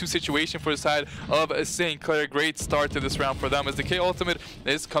 4v2 situation for the side of St. Clair. Great start to this round for them, as the K ultimate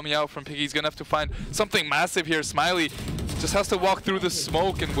is coming out from Piggy. He's going to have to find something massive here. Smiley just has to walk through the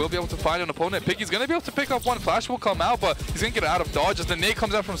smoke and will be able to find an opponent. Piggy's going to be able to pick up one. Flash will come out, but he's going to get out of dodge as the nade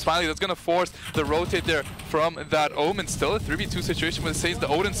comes out from Smiley. That's going to force the rotate there from that Omen. Still a 3v2 situation with the Saints. The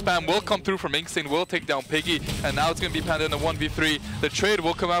Odin spam will come through from Inkstein, will take down Piggy, and now it's going to be Panda in a 1v3. The trade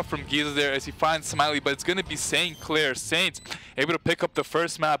will come out from Giza there as he finds Smiley, but it's going to be St. Clair. Saints able to pick up the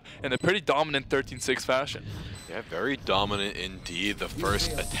first map in a pretty dominant 13-6 fashion. Yeah, very dominant indeed. The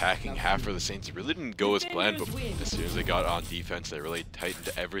first attacking half for the Saints really didn't go as planned, but as soon as they got on defense, they really tightened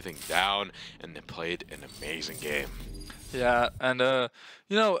everything down, and they played an amazing game. Yeah, and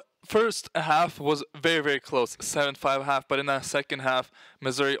you know, first half was very, very close, 7-5 half, but in that second half,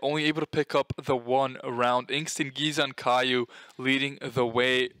 Missouri only able to pick up the one round. Inkstein, Giza, and Caillou leading the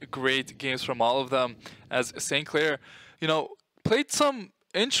way. Great games from all of them, as St. Clair, you know, played some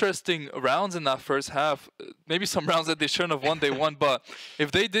interesting rounds in that first half. Maybe some rounds that they shouldn't have won, they won, but if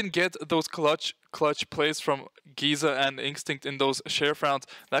they didn't get those clutch plays from Giza and Instinct in those sheriff rounds,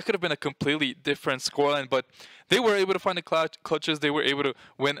 that could have been a completely different scoreline. But they were able to find the clutches. They were able to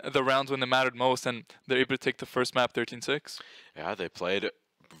win the rounds when they mattered most, and they're able to take the first map 13-6. Yeah, they played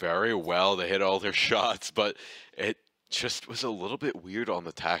very well. They hit all their shots, but it just was a little bit weird on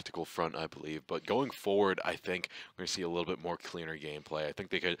the tactical front, I believe. But going forward, I think we're going to see a little bit more cleaner gameplay. I think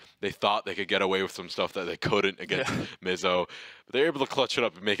they thought they could get away with some stuff that they couldn't against Mizzo. But they're able to clutch it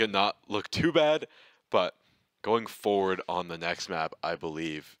up and make it not look too bad. But going forward on the next map, I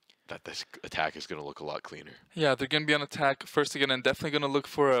believe that this attack is going to look a lot cleaner. Yeah, they're going to be on attack first again, and definitely going to look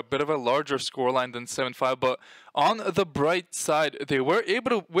for a bit of a larger scoreline than 7-5. But on the bright side, they were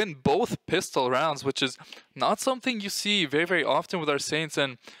able to win both pistol rounds, which is not something you see very, very often with our Saints.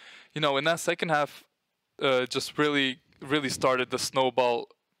 And, you know, in that second half, just really started the snowball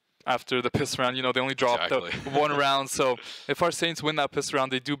after the pistol round. You know, they only dropped the one round. So if our Saints win that pistol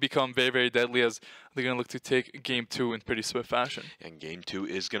round, they do become very, very deadly, as they're going to look to take game 2 in pretty swift fashion. And game 2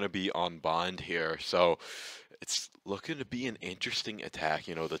 is going to be on Bond here. So it's looking to be an interesting attack.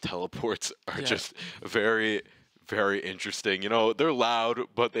 You know, the teleports are just very, very interesting. You know, they're loud,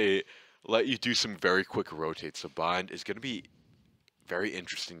 but they let you do some very quick rotates. So Bind is going to be very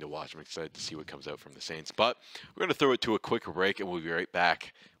interesting to watch. I'm excited to see what comes out from the Saints. But we're going to throw it to a quick break, and we'll be right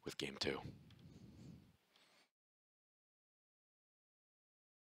back with Game 2.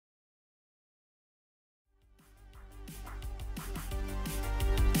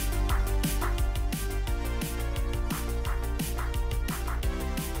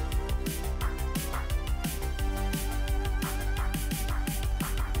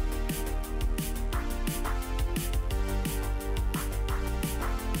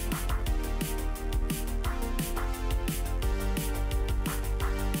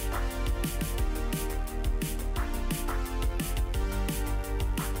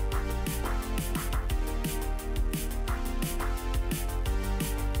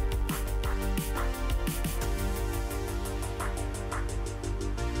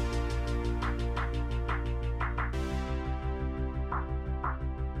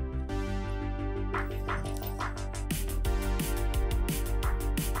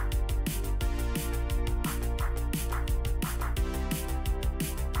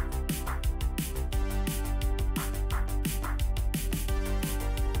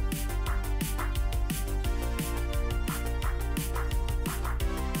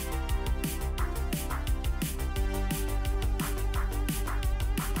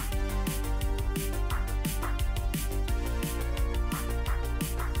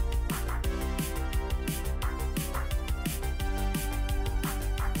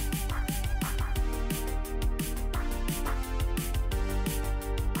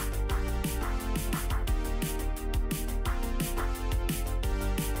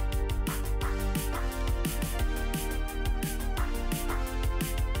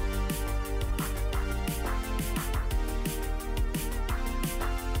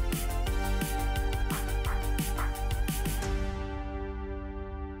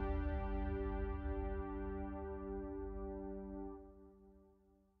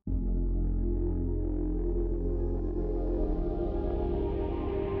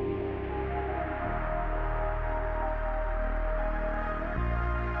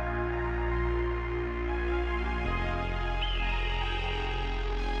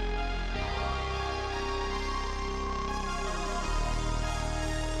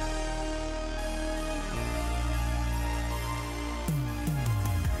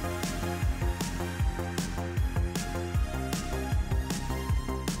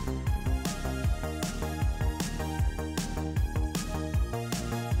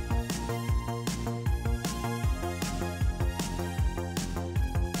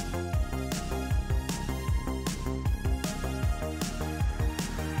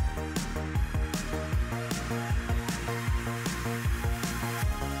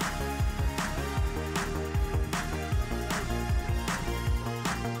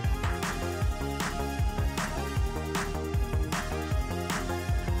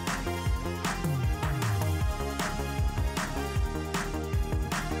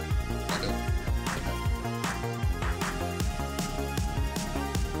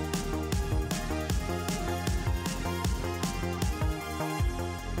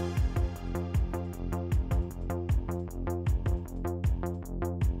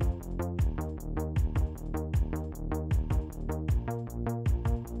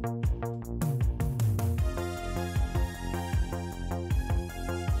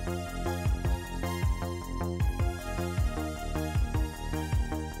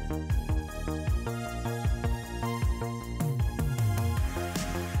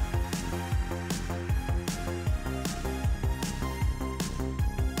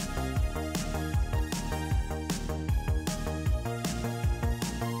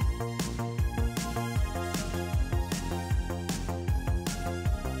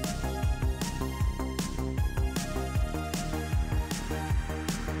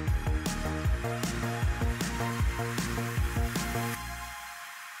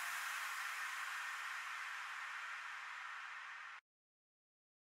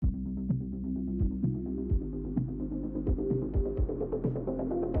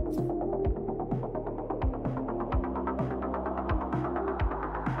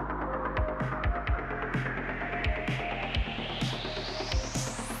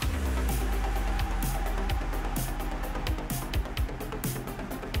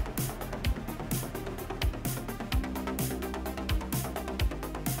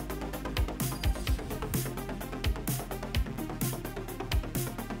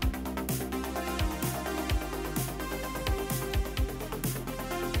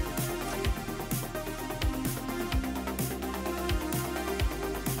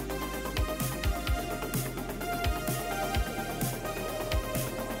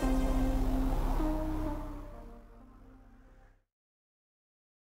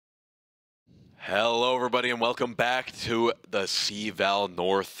 Hello, everybody, and welcome back to the cVAL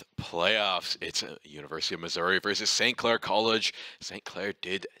North playoffs. It's University of Missouri versus St. Clair College. St. Clair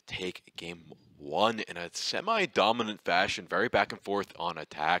did take game one in a semi-dominant fashion, very back and forth on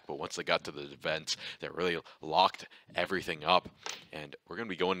attack, but once they got to the defense, they really locked everything up. And we're going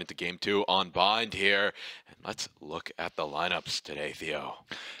to be going into game two on bind here. And let's look at the lineups today, Theo.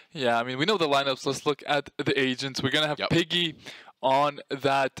 Yeah, I mean, we know the lineups. Let's look at the agents. We're going to have Piggy on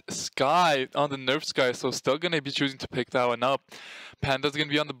that Sky, on the Nerf Sky, so still going to be choosing to pick that one up. Panda's going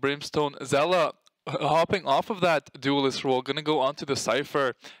to be on the Brimstone. Zella hopping off of that duelist role, going to go onto the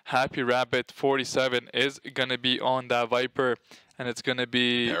Cypher. Happy Rabbit 47 is going to be on that Viper, and it's going to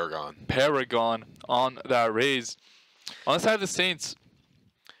be Paragon on that Raze. On the side of the Saints,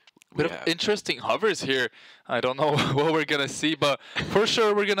 bit of interesting hovers here. I don't know what we're going to see, but for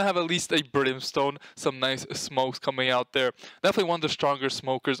sure we're going to have at least a Brimstone, some nice smokes coming out there. Definitely one of the stronger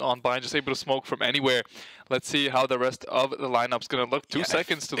smokers on bind, just able to smoke from anywhere. Let's see how the rest of the lineup's going to look. 2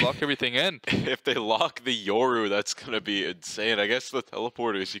 seconds to lock everything in. If they lock the Yoru, that's going to be insane. I guess the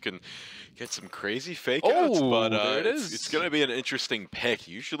teleporters, you can get some crazy fake outs, but it's going to be an interesting pick.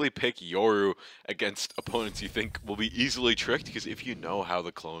 Usually pick Yoru against opponents you think will be easily tricked, because if you know how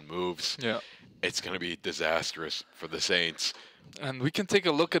the clone moves, it's going to be disastrous for the Saints. And we can take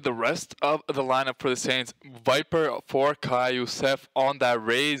a look at the rest of the lineup for the Saints. Viper for Caillou, Seth on that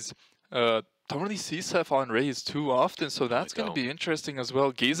Raze. Don't really see Seth on Raze too often, so that's going to be interesting as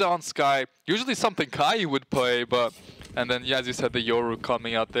well. Giza on Sky, usually something Caillou would play, but... And then, yeah, as you said, the Yoru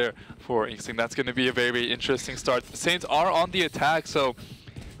coming out there for Instinct. That's going to be a very interesting start. The Saints are on the attack, so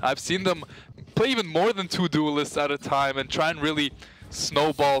I've seen them play even more than 2 duelists at a time and try and really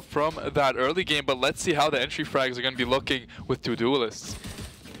snowball from that early game. But let's see how the entry frags are going to be looking with 2 duelists.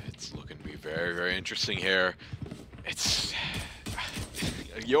 It's looking to be very, very interesting here. It's...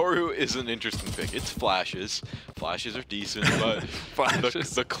 Yoru is an interesting pick. It's flashes. Flashes are decent, but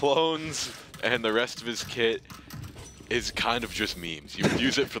the clones and the rest of his kit is kind of just memes. You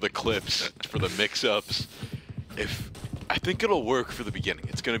use it for the clips, for the mix-ups. I think it'll work for the beginning.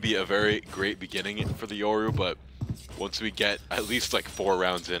 It's going to be a very great beginning for the Yoru, but once we get at least like 4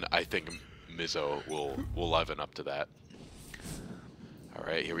 rounds in, I think Mizzo will liven up to that. All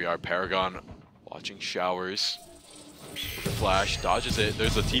right, here we are. Paragon watching showers. Flash dodges it.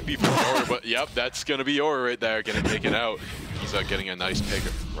 There's a TP for Yoru, but yep, that's going to be Yoru right there, getting taken out. He's getting a nice pick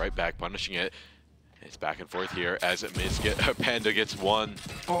right back, punishing it. It's back and forth here as Panda gets 1.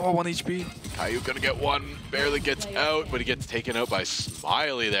 Oh, 1 HP. Caillou gonna get 1, barely gets out, but he gets taken out by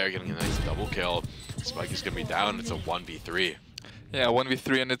Smiley there, getting a nice double kill. Spike is gonna be down, it's a 1v3. Yeah,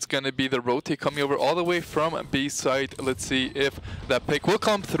 1v3, and it's going to be the rotate coming over all the way from B side. Let's see if that pick will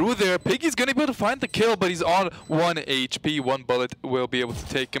come through there. Piggy's going to be able to find the kill, but he's on 1 HP. 1 bullet will be able to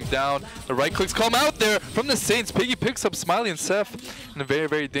take him down. The right clicks come out there from the Saints. Piggy picks up Smiley and Seth in a very,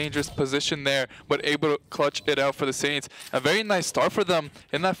 very dangerous position there, but able to clutch it out for the Saints. A very nice start for them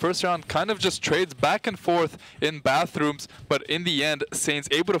in that first round. Kind of just trades back and forth in bathrooms, but in the end, Saints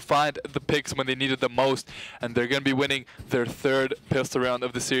able to find the picks when they needed them most, and they're going to be winning their 3rd pistol round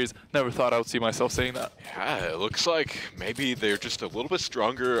of the series. Never thought I would see myself saying that. Yeah, it looks like maybe they're just a little bit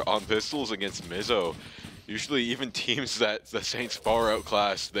stronger on pistols against Mizzo. Usually even teams that the Saints far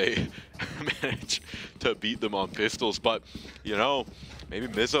outclass, they manage to beat them on pistols. But, you know, maybe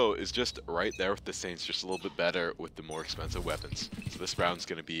Mizzo is just right there with the Saints, just a little bit better with the more expensive weapons. So this round's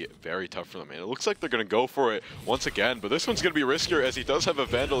going to be very tough for them. And it looks like they're going to go for it once again. But this one's going to be riskier as he does have a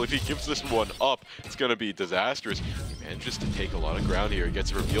Vandal. If he gives this one up, it's going to be disastrous. He manages to take a lot of ground here. He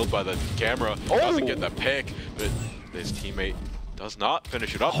gets revealed by the camera. Doesn't get the pick. But his teammate does not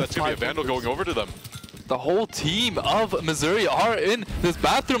finish it up. That's going to be a Vandal going over to them. The whole team of Missouri are in this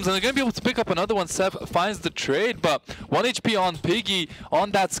bathrooms, and they're going to be able to pick up another one. Seth finds the trade, but 1 HP on Piggy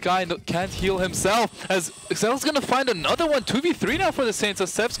on that Sky, can't heal himself. As Excel's going to find another one, 2v3 now for the Saints. So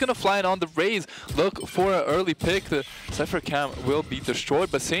Seth's going to fly in on the Raze, look for an early pick. The Cypher cam will be destroyed,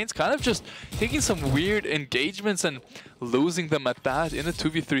 but Saints kind of just taking some weird engagements and losing them at that in a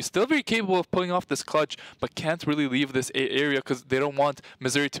 2v3. Still very capable of pulling off this clutch, but can't really leave this area because they don't want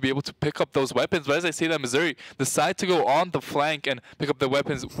Missouri to be able to pick up those weapons. But as I say that, Missouri decide to go on the flank and pick up the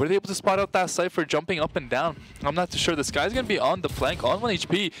weapons. Were they able to spot out that Cypher jumping up and down? I'm not too sure. This guy's going to be on the flank on 1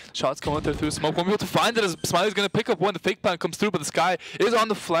 HP. Shots coming through smoke. Won't be able to find it as Smiley's going to pick up one. The fake plan comes through, but this guy is on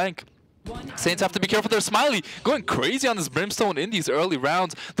the flank. Saints have to be careful there. Smiley going crazy on this Brimstone in these early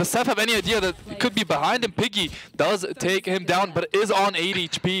rounds. Does Seth have any idea that it could be behind him? Piggy does take him down, but is on 8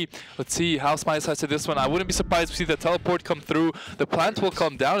 HP. Let's see how Smiley decides to this one. I wouldn't be surprised to see the teleport come through. The plant will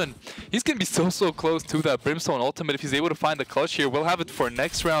come down, and he's going to be so close to that Brimstone ultimate. If he's able to find the clutch here, we'll have it for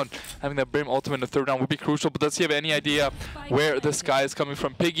next round. Having that Brim ultimate in the third round would be crucial, but does he have any idea where this guy is coming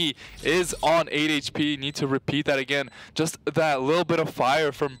from? Piggy is on 8 HP. Need to repeat that again. Just that little bit of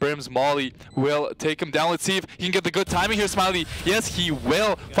fire from Brim's Molly will take him down. Let's see if he can get the good timing here, Smiley. Yes, he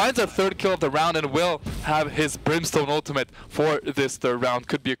will. Finds a third kill of the round and will have his Brimstone ultimate for this third round.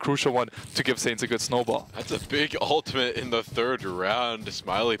 Could be a crucial one to give Saints a good snowball. That's a big ultimate in the third round.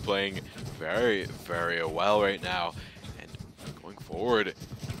 Smiley playing very well right now. And going forward,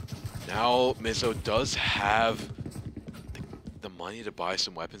 now Mizzo does have the money to buy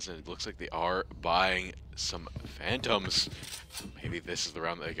some weapons, and it looks like they are buying some Phantoms. Maybe this is the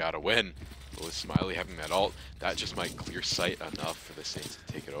round that they gotta win. But with Smiley having that ult, that just might clear sight enough for the Saints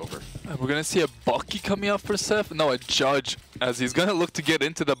to take it over. We're gonna see a Bucky coming up for Seth. No, a Judge, as he's gonna look to get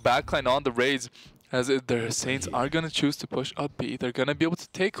into the backline on the Rays. As the Saints are going to choose to push up B. They're going to be able to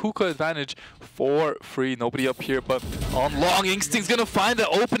take hookah advantage for free. Nobody up here, but on long, Instinct's going to find the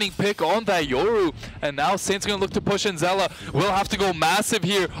opening pick on that Yoru. And now Saints are going to look to push in. Zella will have to go massive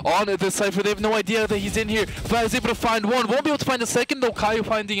here on this Cypher. They have no idea that he's in here. Vlad is able to find one. Won't be able to find a second, though. Kaio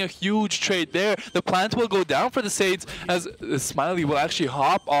finding a huge trade there. The plant will go down for the Saints, as Smiley will actually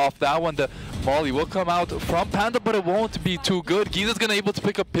hop off that one. The Molly will come out from Panda, but it won't be too good. Giza's going to able to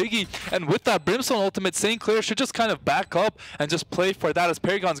pick up Piggy. And with that Brimstone ultimate, St. Clair should just kind of back up and just play for that, as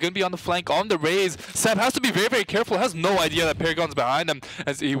Paragon's going to be on the flank on the Rays. Seb has to be very careful. Has no idea that Paragon's behind him,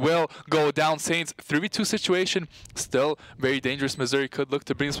 as he will go down. Saints 3v2 situation, still very dangerous. Missouri could look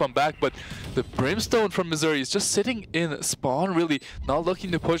to bring this one back, but the Brimstone from Missouri is just sitting in spawn, really not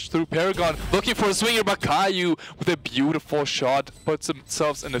looking to push through. Paragon looking for a swinger, but Caillou with a beautiful shot puts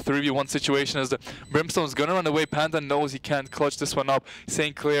themselves in a 3v1 situation, as the Brimstone's going to run away. Panda knows he can't clutch this one up.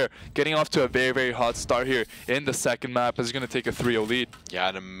 St. Clair getting off to a very hot start here in the second map, as he's going to take a 3-0 lead. Yeah,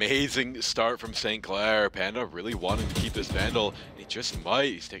 an amazing start from St. Clair. Panda really wanting to keep this Vandal. He just might.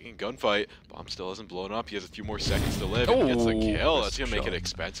 He's taking a gunfight. Bomb still hasn't blown up. He has a few more seconds to live. And he gets the kill. That's going to make it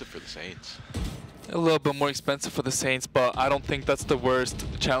expensive for the Saints. A little bit more expensive for the Saints, but I don't think that's the worst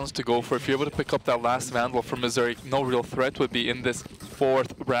challenge to go for. If you're able to pick up that last Vandal from Missouri, no real threat would be in this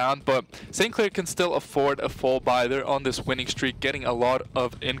fourth round, but St. Clair can still afford a full buy. They're on this winning streak, getting a lot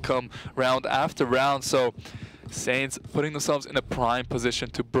of income round after round, so Saints putting themselves in a prime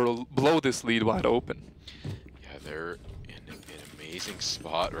position to blow this lead wide open. Yeah, they're in an amazing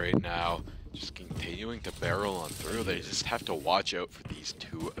spot right now. Just continuing to barrel on through. They just have to watch out for these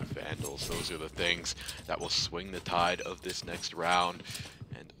two Vandals. Those are the things that will swing the tide of this next round.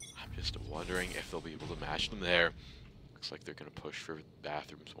 And I'm just wondering if they'll be able to match them there. Looks like they're going to push for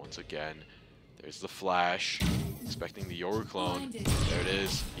bathrooms once again. There's the flash. Expecting the Yoru clone. There it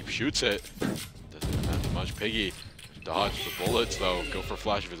is. He shoots it. Doesn't have much. Piggy dodge the bullets though. Go for a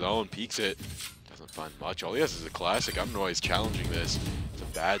flash of his own. Peeks it. Doesn't find much. All he has is a classic. I don't know why he's challenging this. It's a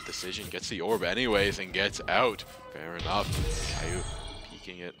bad decision. Gets the orb anyways and gets out. Fair enough. Caillou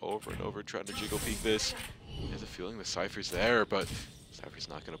peeking it over and over, trying to jiggle peek this. He has a feeling the Cypher's there, but Cypher's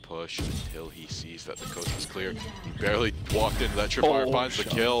not going to push until he sees that the coast is clear. He barely walked into that tripwire, finds the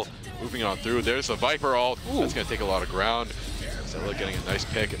kill. Moving on through. There's the Viper ult. That's going to take a lot of ground. Zella getting a nice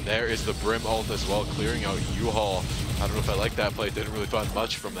pick, and there is the Brim ult as well, clearing out U-Haul. I don't know if I like that play. Didn't really find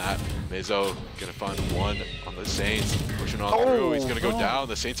much from that. Mizzo gonna find one on the Saints, pushing on through. He's gonna go down.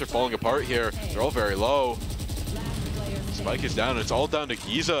 The Saints are falling apart here. They're all very low. Spike is down. It's all down to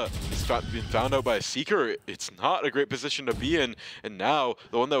Giza. He's been found out by a Seeker. It's not a great position to be in. And now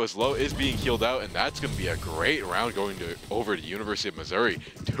the one that was low is being healed out, and that's gonna be a great round going over to University of Missouri.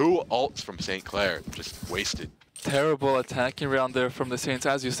 2 ults from St. Clair, just wasted. Terrible attacking round there from the Saints.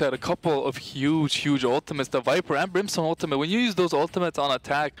 As you said, a couple of huge ultimates. The Viper and Brimstone ultimate, when you use those ultimates on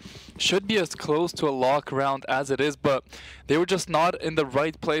attack, should be as close to a lock round as it is, but they were just not in the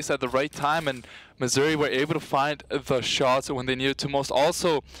right place at the right time, and Missouri were able to find the shots when they needed to most.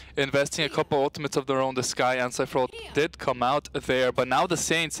 Also investing a couple ultimates of their own. The Sky and Cypher did come out there, but now the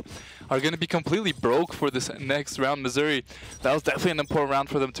Saints are going to be completely broke for this next round. Missouri, that was definitely an important round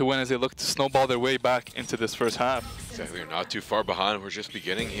for them to win, as they look to snowball their way back into this first half. Exactly, they're not too far behind. We're just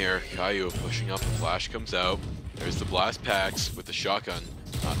beginning here. Caillou pushing up, the flash comes out. There's the blast packs with the shotgun.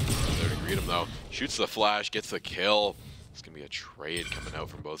 Not there to greet him though. Shoots the flash, gets the kill. It's going to be a trade coming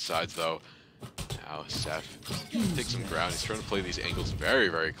out from both sides though. Now Seth takes some ground. He's trying to play these angles very,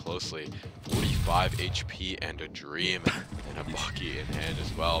 very closely. 45 HP and a Dream and a Bucky in hand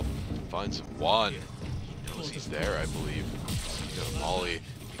as well. Finds one. He knows he's there, I believe. He's got a Molly.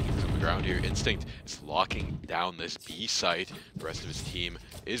 Some ground here. Instinct is locking down this B site. The rest of his team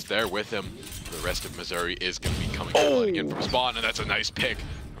is there with him. The rest of Missouri is going to be coming again from spawn, and that's a nice pick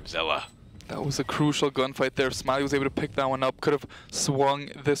from Zilla. That was a crucial gunfight there. Smiley was able to pick that one up. Could have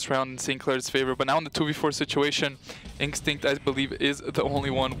swung this round in St. Clair's favor. But now in the 2v4 situation, Instinct, I believe, is the only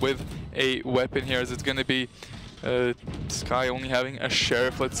one with a weapon here, as it's going to be Sky only having a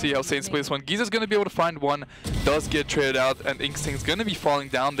Sheriff. Let's see how Saints play this one. Giza's going to be able to find one, does get traded out, and Instinct's going to be falling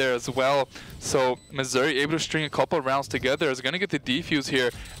down there as well. So Missouri able to string a couple of rounds together is going to get the defuse here,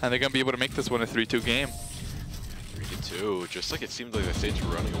 and they're going to be able to make this one a 3-2 game. 3-2, just like it seemed like the Saints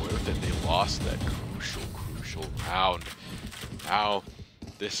were running away with it, they lost that crucial round. Now,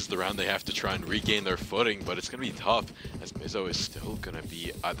 this is the round they have to try and regain their footing, but it's going to be tough as Mizzo is still going to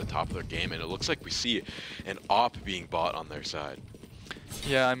be at the top of their game, and it looks like we see an op being bought on their side.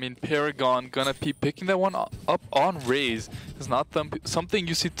 Yeah, I mean, Paragon gonna be picking that one up on Raze. It's not something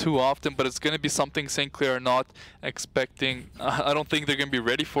you see too often, but it's gonna be something St. Clair are not expecting. I don't think they're gonna be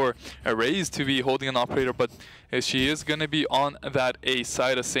ready for a Raze to be holding an operator, but she is gonna be on that A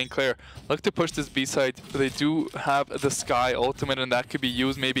side of St. Clair. Look to push this B side. They do have the Sky ultimate, and that could be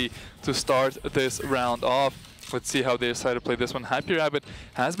used maybe to start this round off. Let's see how they decide to play this one. Happy Rabbit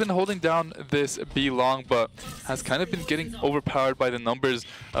has been holding down this B long, but has kind of been getting overpowered by the numbers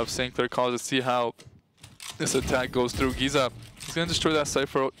of St. Clair College. Let's see how this attack goes through. Giza is going to destroy that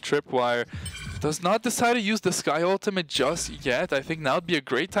Cypher tripwire. Does not decide to use the Sky ultimate just yet. I think now would be a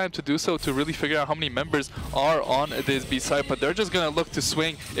great time to do so, to really figure out how many members are on this B side, but they're just going to look to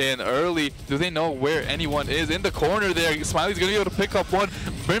swing in early. Do they know where anyone is? In the corner there, Smiley's going to be able to pick up one.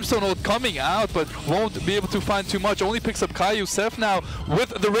 Brimstone ult coming out, but won't be able to find too much. Only picks up Caillou. Seth now with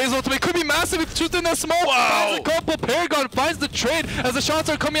the Raze ultimate. Could be massive. It's just in the smoke. Wow. Finds a couple. Paragon finds the trade as the shots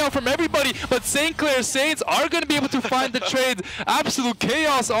are coming out from everybody, but St. Clair Saints are going to be able to find the trade. Absolute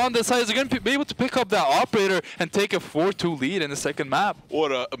chaos on the side. They're going to be able to pick up that operator and take a 4-2 lead in the second map.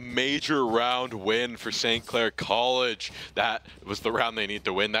 What a major round win for St. Clair College. That was the round they need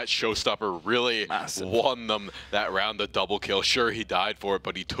to win. That showstopper really won them that round, the double kill. Sure, he died for it,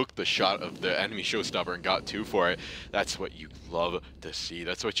 but he took the shot of the enemy showstopper and got 2 for it. That's what you love to see.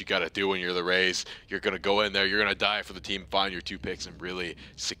 That's what you got to do when you're the Rays. You're going to go in there, you're going to die for the team, find your 2 picks, and really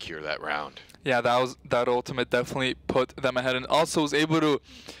secure that round. Yeah, that ultimate definitely put them ahead, and also was able to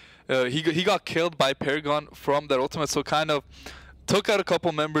he got killed by Paragon from that ultimate, so kind of took out a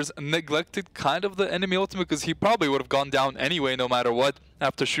couple members, neglected kind of the enemy ultimate, because he probably would have gone down anyway no matter what.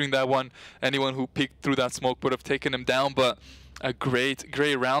 After shooting that one, anyone who peeked through that smoke would have taken him down. But a great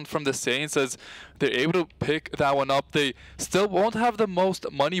round from the Saints as they're able to pick that one up. They still won't have the most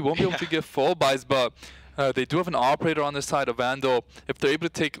money, won't be able to get full buys, but they do have an operator on this side of Vandal. If they're able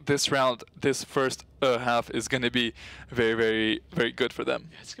to take this round, this first half is going to be very good for them.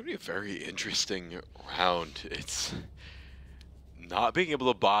 Yeah, it's going to be a very interesting round. It's not being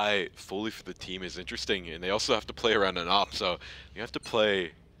able to buy fully for the team is interesting, and they also have to play around an op, so you have to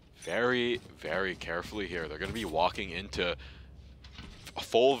play very carefully here. They're going to be walking into a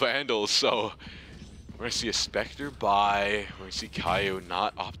full Vandal, so we're going to see a Spectre buy. We're going to see Caillou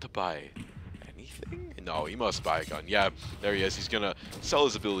not opt to buy anything. No, he must buy a gun. Yeah, there he is. He's going to sell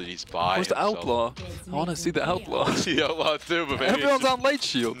his abilities, buy Where's the Outlaw? I want to see the Outlaw. I want to see the Outlaw too, but maybe everyone's on light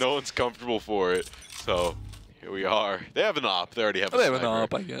shield. No one's comfortable for it, so here we are. They have an op. They already have a They sniper, have an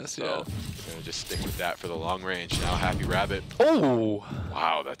op, I guess, so yeah. We're going to just stick with that for the long range. Now Happy Rabbit. Oh!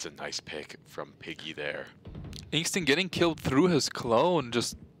 Wow, that's a nice pick from Piggy there. Instinct getting killed through his clone,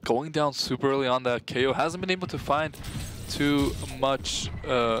 just going down super early on that KO. Hasn't been able to find too much,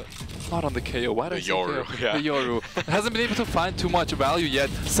 not on the KO, why did I say Yoru, KO? yeah. The Yoru. Hasn't been able to find too much value yet.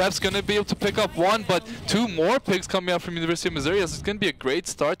 Sep's gonna be able to pick up one, but 2 more picks coming out from University of Missouri. It's gonna be a great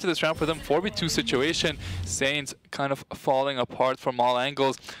start to this round for them. 4v2 situation. Saints kind of falling apart from all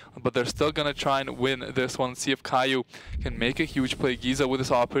angles, but they're still gonna try and win this one. See if Caillou can make a huge play. Giza with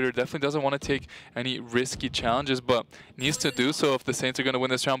this operator definitely doesn't want to take any risky challenges, but needs to do so if the Saints are gonna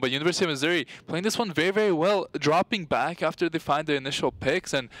win this round. But University of Missouri playing this one very well, dropping back after they find their initial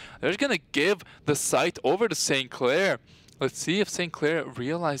picks, and they're gonna give the site over to St. Clair. Let's see if St. Clair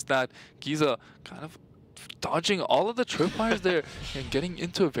realized that. Giza kind of dodging all of the tripwires there and getting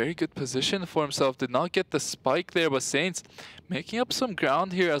into a very good position for himself. Did not get the spike there, but Saints making up some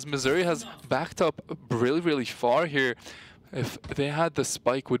ground here as Missouri has backed up really far here. if they had the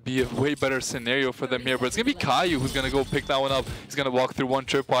spike, would be a way better scenario for them here. But it's going to be Caillou who's going to go pick that one up. He's going to walk through one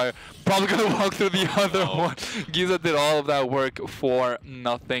tripwire, probably going to walk through the other one. Giza did all of that work for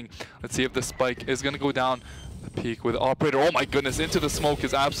nothing. Let's see if the spike is going to go down. The peak with Operator. Oh my goodness, into the smoke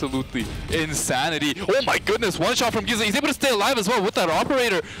is absolutely insanity. Oh my goodness, one shot from Giza. He's able to stay alive as well with that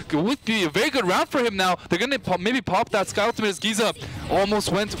Operator. It would be a very good round for him now. They're going to maybe pop that Sky Ultimate as Giza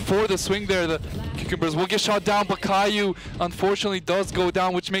almost went for the swing there. The Cucumbers will get shot down, but Caillou unfortunately does go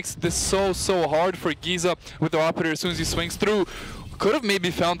down, which makes this so hard for Giza with the Operator as soon as he swings through. Could have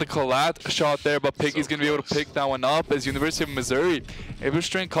maybe found the collat shot there, but Piggy's going to be able to pick that one up as University of Missouri able to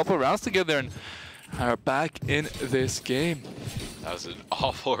string a couple of rounds together and are back in this game. That was an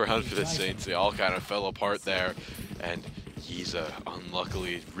awful round for the Saints. They all kind of fell apart there, and Giza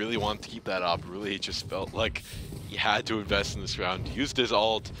unluckily really wanted to keep that up. Really just felt like he had to invest in this round. Used his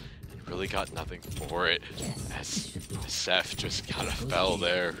ult, and really got nothing for it. As Seth just kind of fell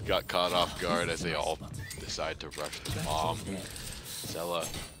there, got caught off guard as they all decide to rush the bomb. Zella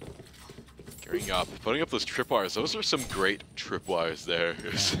gearing up, putting up those tripwires. Those are some great tripwires there.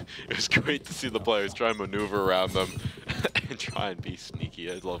 It was great to see the players try and maneuver around them and try and be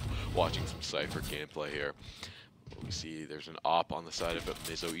sneaky. I love watching some Cypher gameplay here. We see there's an op on the side of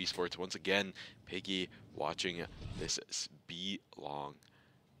Mizo Esports. Once again, Piggy watching this be long.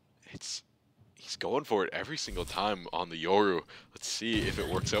 He's going for it every single time on the Yoru. Let's see if it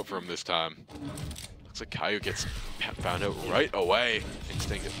works out for him this time. Looks like Caillou gets found out right away.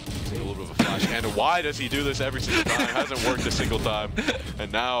 Instinct a little bit of a flash. And why does he do this every single time? Hasn't worked a single time.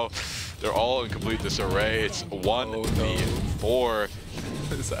 And now they're all in complete disarray. It's 1v4.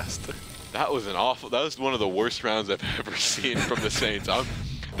 Disaster. That was one of the worst rounds I've ever seen from the Saints.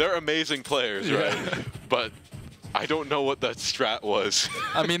 They're amazing players, right? But I don't know what that strat was.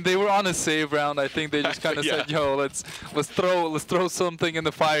 I mean, they were on a save round. I think they just kind of said, "Yo, let's throw something in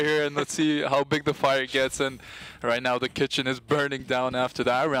the fire here, and let's see how big the fire gets." And right now, the kitchen is burning down after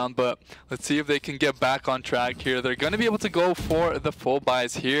that round. But let's see if they can get back on track here. They're going to be able to go for the full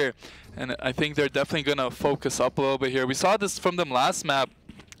buys here, and I think they're definitely going to focus up a little bit here. We saw this from them last map,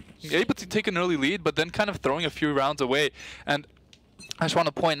 able to take an early lead, but then kind of throwing a few rounds away. And I just want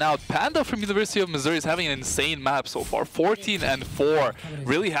to point out, Panda from University of Missouri is having an insane map so far, 14-4,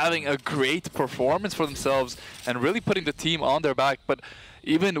 really having a great performance for themselves and really putting the team on their back. But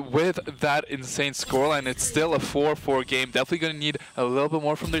even with that insane scoreline, it's still a 4-4 game. Definitely going to need a little bit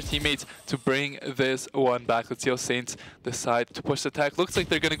more from their teammates to bring this one back. Let's see how Saints decide to push the attack. Looks like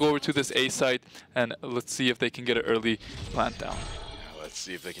they're going to go over to this A site, and let's see if they can get an early plant down. Let's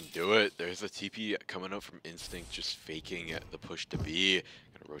see if they can do it. There's a TP coming out from Instinct, just faking the push to B.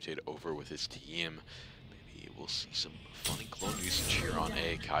 Gonna rotate over with his team. Maybe we'll see some funny clone usage here on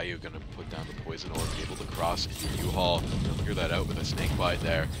A. Caillou gonna put down the poison orb, be able to cross into U-Haul. Figure that out with a snake bite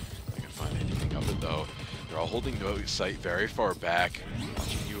there. Not gonna find anything of it though. They're all holding the site very far back.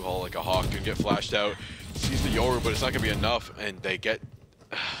 Watching U-Haul like a hawk, could get flashed out. Sees the Yoru, but it's not gonna be enough, and they get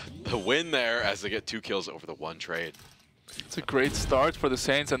the win there as they get 2 kills over the 1 trade. It's a great start for the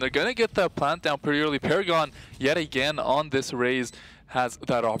Saints, and they're going to get that plant down pretty early. Paragon, yet again on this raise, has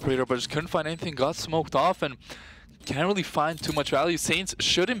that Operator, but just couldn't find anything, got smoked off, and can't really find too much value. Saints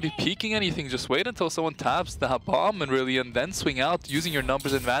shouldn't be peeking anything. Just wait until someone taps that bomb and then swing out using your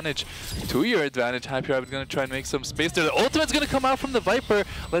numbers advantage to your advantage. Happy Rabbit going to try and make some space there. The ultimate's going to come out from the Viper.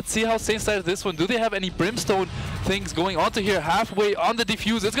 Let's see how Saints started this one. Do they have any brimstone things going onto here halfway on the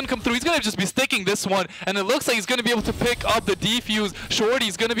defuse? It's going to come through. He's going to just be sticking this one, and it looks like he's going to be able to pick up the defuse.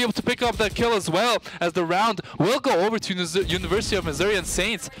 Shorty's going to be able to pick up that kill as well, as the round will go over to University of Missouri, and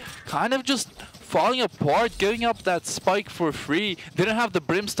Saints kind of just falling apart, giving up that spike for free. Didn't have the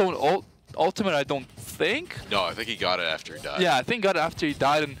brimstone ultimate, I don't think. No, I think he got it after he died. Yeah, I think got it after he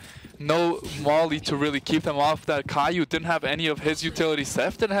died, and no Molly to really keep them off that. Caillou didn't have any of his utility.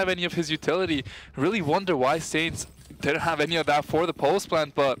 Seth didn't have any of his utility. Really wonder why Saints didn't have any of that for the post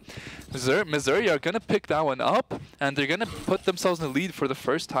plant, but Missouri are going to pick that one up, and they're going to put themselves in the lead for the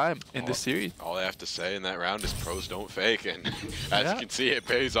first time in this series. All I have to say in that round is pros don't fake, and as you can see, it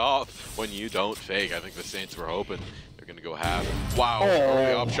pays off when you don't fake. I think the Saints were hoping they're going to go half. Wow,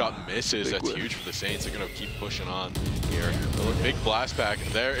 early up shot misses. That's huge for the Saints. They're going to keep pushing on here. A big blast pack.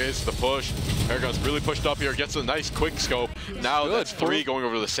 There is the push. Paragon's really pushed up here. Gets a nice quick scope. Now that's 3 going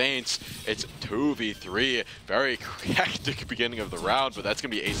over to the Saints. It's 2v3. Very hectic beginning of the round, but that's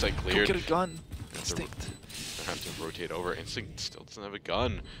going to be A-site cleared. Go get a gun. Instinct. Have to rotate over. Instinct still doesn't have a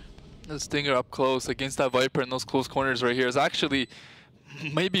gun. The Stinger up close against that Viper in those close corners right here is actually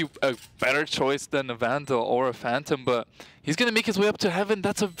maybe a better choice than a Vandal or a Phantom, but he's going to make his way up to heaven.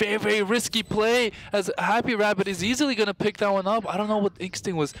 That's a very, very risky play, as Happy Rabbit is easily going to pick that one up. I don't know what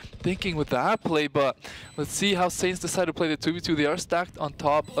Instinct was thinking with that play, but let's see how Saints decide to play the 2v2. They are stacked on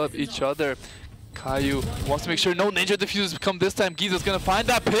top of each other. Caillou wants to make sure no Ninja Diffusers come this time. Giza's going to find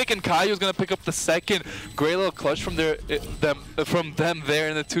that pick, and Caillou's going to pick up the second. Great little clutch from from them there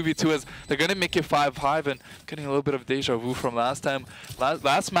in the 2v2, as they're going to make it 5-5, and getting a little bit of deja vu from last time.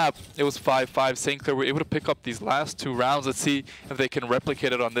 Last map, it was 5-5. St. Clair were able to pick up these last 2 rounds. Let's see if they can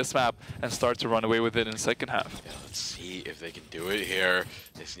replicate it on this map and start to run away with it in the second half. Yeah, let's see if they can do it here.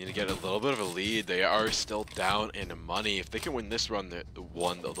 They just need to get a little bit of a lead. They are still down in money. If they can win this run,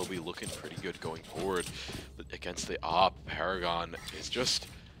 they'll be looking pretty good going forward. But against the op, Paragon is just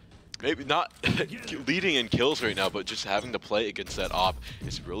maybe not leading in kills right now, but just having to play against that op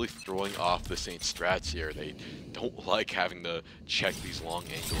is really throwing off the Saints strats here. They don't like having to check these long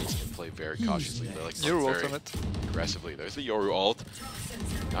angles and play very cautiously. They like to play very aggressively. There's the Yoru ult.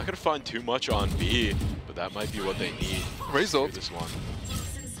 Not going to find too much on B, but that might be what they need. Raise ult. This one.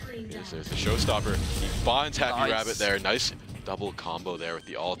 There's the showstopper. He finds Happy Rabbit there. Nice double combo there with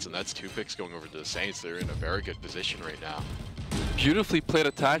the ults, and that's 2 picks going over to the Saints. They're in a very good position right now. Beautifully played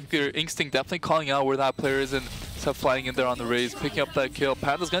attack there. Instinct definitely calling out where that player is and stuff, flying in there on the raise, picking up that kill.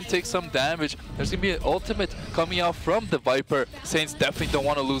 Panda's going to take some damage. There's going to be an ultimate coming out from the Viper. Saints definitely don't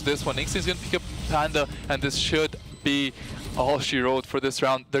want to lose this one. Instinct's going to pick up Panda, and this should be all she wrote for this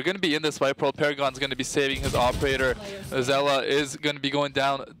round. They're going to be in this Viper ult. Paragon's going to be saving his operator. Zella is going to be going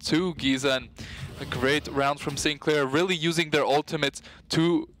down to Giza, and a great round from St. Clair, really using their ultimates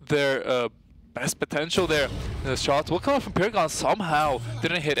to their best potential there. The shots will come out from Paragon somehow.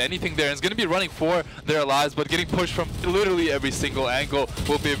 Didn't hit anything there. And it's going to be running for their lives, but getting pushed from literally every single angle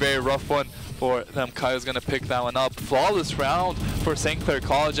will be a very rough one for them. Kaio's going to pick that one up. Flawless round for St. Clair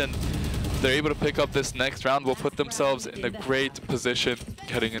College, and they're able to pick up this next round. Will put themselves in a great position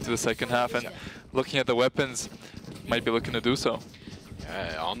heading into the second half, and looking at the weapons, might be looking to do so.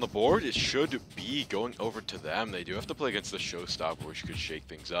 On the board, it should be going over to them. They do have to play against the Showstopper, which could shake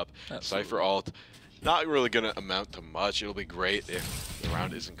things up. Absolutely. Cypher ult, not really going to amount to much. It'll be great if the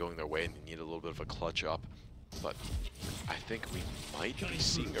round isn't going their way and they need a little bit of a clutch up. But I think we might be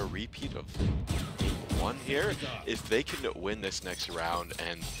seeing a repeat of one here. If they can win this next round,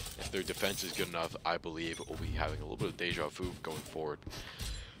 and if their defense is good enough, I believe we'll be having a little bit of deja vu going forward.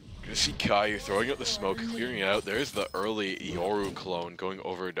 Gonna see Caillou throwing out the smoke, clearing it out. There's the early Yoru clone going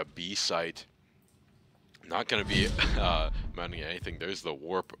over to B site. Not gonna be mounting anything. There's the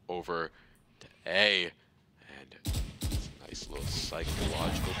warp over to A. And it's a nice little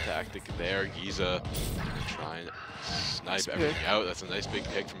psychological tactic there. Giza gonna try and snipe everything out. That's a nice big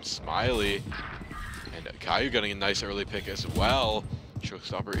pick from Smiley. And Caillou getting a nice early pick as well.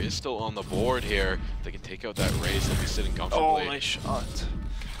 Showstopper is still on the board here. If they can take out that raise, they'll be sitting comfortably. Oh, nice shot.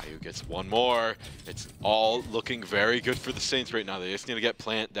 Gets one more. It's all looking very good for the Saints right now. They just need to get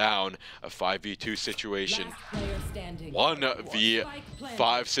Plant down. A 5v2 situation.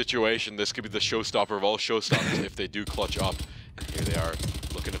 1v5 situation. This could be the showstopper of all showstoppers if they do clutch up. And here they are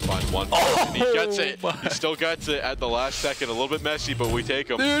looking to find one more. And he gets it. He still gets it at the last second. A little bit messy, but we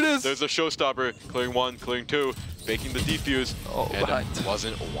take him. There it is. There's a showstopper. Clearing 1, clearing 2. Faking the defuse. And right.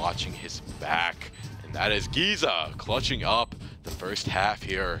 wasn't watching his back. And that is Giza clutching up the first half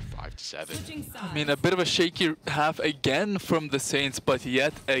here, 5-7. I mean, a bit of a shaky half again from the Saints, but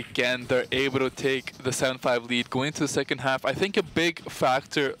yet again, they're able to take the 7-5 lead going into the second half. I think a big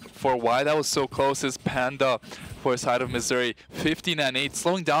factor for why that was so close is Panda for the side of Missouri. 15-8,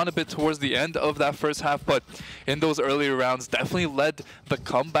 slowing down a bit towards the end of that first half, but in those earlier rounds, definitely led the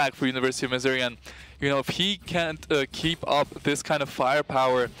comeback for University of Missouri. And you know, if he can't keep up this kind of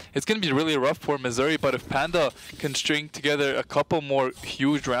firepower, it's going to be really rough for Missouri. But if Panda can string together a couple more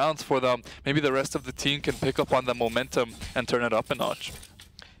huge rounds for them, maybe the rest of the team can pick up on the momentum and turn it up a notch.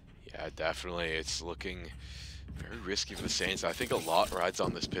 Yeah, definitely. It's looking very risky for the Saints. I think a lot rides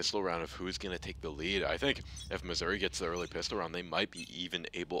on this pistol round of who's going to take the lead. I think if Missouri gets the early pistol round, they might be even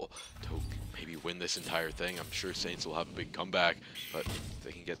able to maybe win this entire thing. I'm sure Saints will have a big comeback, but if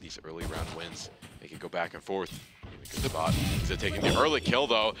they can get these early round wins, they can go back and forth. Good spot. They're taking the early kill,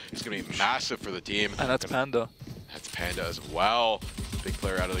 though. It's going to be massive for the team. And that's Panda. That's Panda as well. Big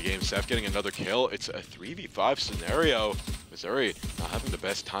player out of the game. Seth getting another kill. It's a 3v5 scenario. Missouri not having the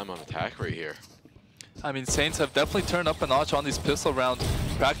best time on attack right here. I mean, Saints have definitely turned up a notch on these pistol rounds.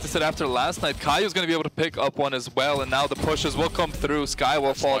 Practiced it after last night. Caillou's going to be able to pick up one as well, and now the pushes will come through. Sky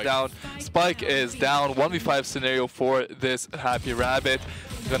will fall down. Spike is down. 1v5 scenario for this Happy Rabbit.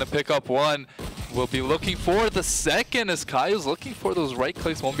 Going to pick up one. will be looking for the second as Kaiu's looking for those right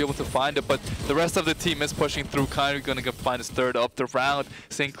clicks, won't be able to find it, but the rest of the team is pushing through. Kaiu gonna find his third of the round.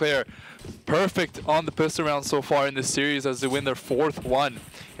 St. Clair perfect on the pistol round so far in this series as they win their 4th one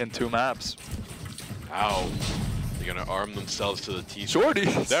in 2 maps. Ow. They're going to arm themselves to the teeth. Shorty.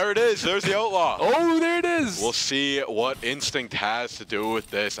 There it is. There's the Outlaw. Oh, there it is. We'll see what Instinct has to do with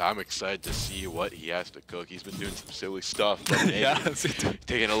this. I'm excited to see what he has to cook. He's been doing some silly stuff, but yeah,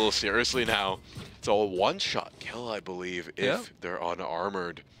 taking it a little seriously now. It's a one-shot kill, I believe, if they're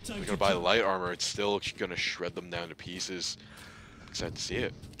unarmored. They're going to buy light armor. It's still going to shred them down to pieces. Excited to see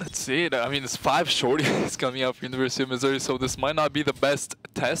it. Let's see it. I mean, it's 5 shorties coming out for University of Missouri, so this might not be the best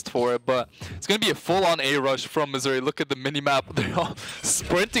test for it, but it's going to be a full-on A rush from Missouri. Look at the mini-map. They're all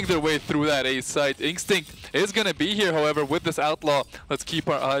sprinting their way through that A site. Instinct is going to be here, however, with this Outlaw. Let's keep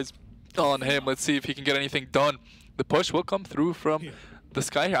our eyes on him. Let's see if he can get anything done. The push will come through from the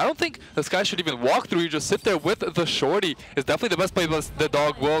Sky here. I don't think the Sky should even walk through. You just sit there with the shorty. It's definitely the best play, but the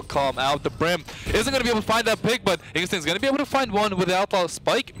dog will come out. The Brim isn't going to be able to find that pick, but Instinct is going to be able to find one with the Outlaw.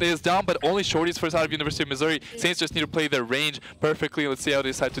 Spike is down, but only shorties for side of University of Missouri. Saints just need to play their range perfectly. Let's see how they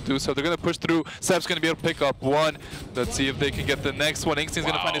decide to do so. They're going to push through. Sep's going to be able to pick up one. Let's see if they can get the next one. Instinct is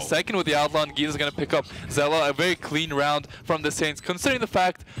going to find a second with the Outlaw, and Giza's going to pick up Zella. A very clean round from the Saints, considering the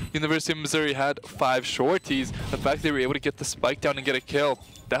fact University of Missouri had 5 shorties. The fact they were able to get the spike down and get a kill,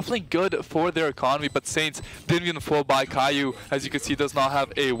 definitely good for their economy, but Saints didn't even full buy. Kaiu, as you can see, does not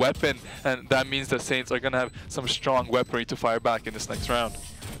have a weapon, and that means that Saints are going to have some strong weaponry to fire back in this next round.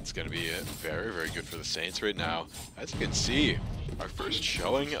 It's going to be very, very good for the Saints right now. As you can see, our first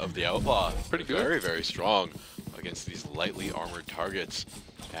showing of the Outlaw. Pretty good. Very, very strong against these lightly armored targets.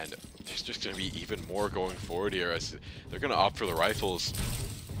 And there's just going to be even more going forward here as they're going to opt for the rifles.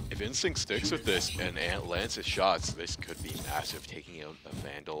 If Instinct sticks with this and Ant lands his shots, this could be massive. Taking out a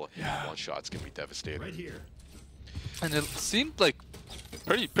Vandal one shot's going to be devastating. Right here. And it seemed like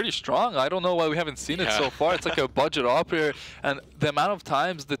pretty strong. I don't know why we haven't seen it so far. It's like a budget operator, and the amount of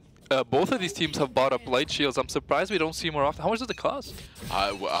times that both of these teams have bought up light shields, I'm surprised we don't see more often. How much does it cost?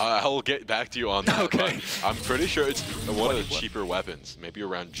 I'll get back to you on that. Okay. I'm pretty sure it's one of the cheaper weapons, maybe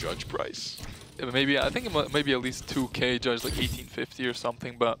around Judge price. Maybe, I think it might be at least 2K Judge, like 1850 or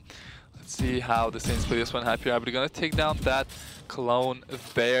something, but let's see how the Saints play this one. Happy Rabbit are going to take down that clone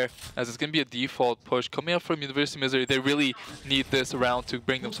there, as it's going to be a default push. Coming up from University of Missouri, they really need this round to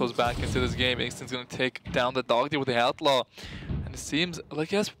bring themselves back into this game. Instinct going to take down the dog there with the Outlaw, and it seems like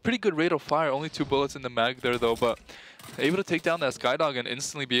he has pretty good rate of fire. Only 2 bullets in the mag there though, but able to take down that Skydog and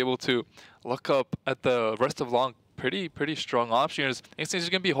instantly be able to look up at the rest of Long. Pretty strong options. Instinct is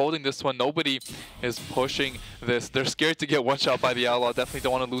going to be holding this one. Nobody is pushing this. They're scared to get one shot by the Outlaw. Definitely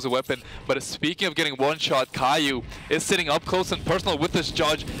don't want to lose a weapon. But speaking of getting one shot, Kaiu is sitting up close and personal with this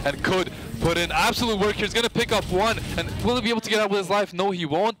Judge and could put in absolute work here. He's going to pick up one. And will he be able to get out with his life? No, he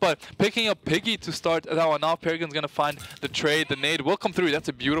won't. But picking up Piggy to start that one off. Paragon's going to find the trade. The nade will come through. That's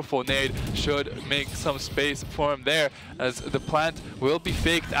a beautiful nade. Should make some space for him there, as the plant will be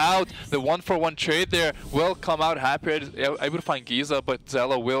faked out. The 1-for-1 trade there will come out. Happy able to find Giza, but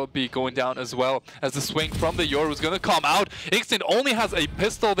Zella will be going down as well, as the swing from the Yoru is going to come out. Instinct only has a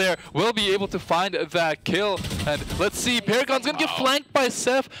pistol there, will be able to find that kill. And let's see, Paragon's going to get flanked by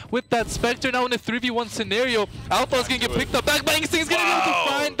Seth with that Spectre now in a 3v1 scenario. Outlaw's going to get picked up back by Instinct. He's going to be able to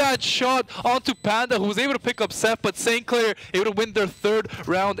find that shot onto Panda, who was able to pick up Seth, but St. Clair able to win their 3rd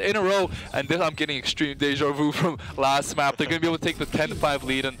round in a row. And then I'm getting extreme deja vu from last map. They're going to be able to take the 10-5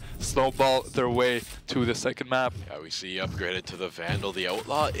 lead and snowball their way to the 2nd map. Yeah, we see upgraded to the Vandal. The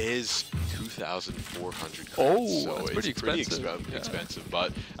Outlaw is 2,400 credits, so it's pretty expensive. Expensive,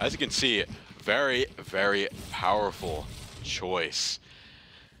 but as you can see, very, very powerful choice.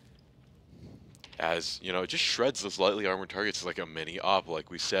 As, you know, it just shreds those lightly armored targets. It's like a mini op,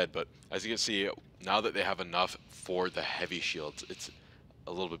 like we said, but as you can see, now that they have enough for the heavy shields, it's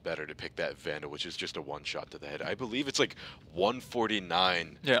a little bit better to pick that Vandal, which is just a one shot to the head. I believe it's like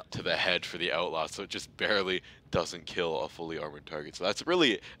 149 to the head for the Outlaw, so it just barely doesn't kill a fully armored target. So that's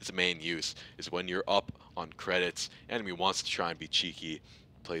really its main use, is when you're up on credits, enemy wants to try and be cheeky,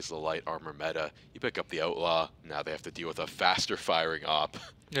 plays the light armor meta, you pick up the Outlaw, now they have to deal with a faster firing op.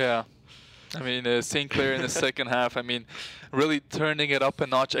 Yeah. I mean, St. Clair in the second half, I mean, really turning it up a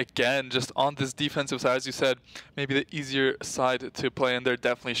notch again, just on this defensive side, as you said, maybe the easier side to play, and they're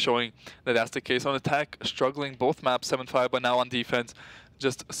definitely showing that that's the case. On attack, struggling both maps 7-5, but now on defense,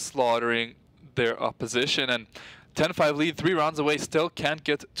 just slaughtering their opposition. And 10-5 lead, 3 rounds away, still can't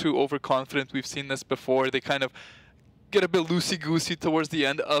get too overconfident. We've seen this before. They kind of get a bit loosey-goosey towards the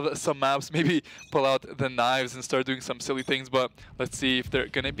end of some maps, maybe pull out the knives and start doing some silly things, but let's see if they're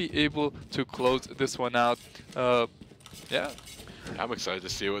going to be able to close this one out. Yeah. I'm excited to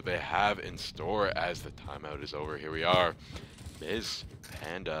see what they have in store as the timeout is over. Here we are. Miz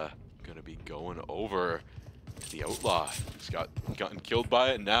Panda going to be going over to the Outlaw. He's gotten killed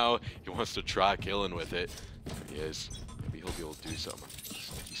by it, and now he wants to try killing with it. He is. Maybe he'll be able to do some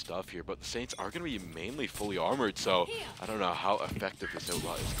sneaky stuff here, but the Saints are going to be mainly fully armored, so I don't know how effective this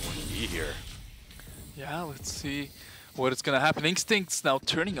Outlaw is going to be here. Yeah, let's see what is going to happen. Instinct's now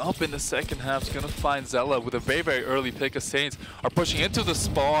turning up in the second half. Is going to find Zella with a very, very early pick. As Saints are pushing into the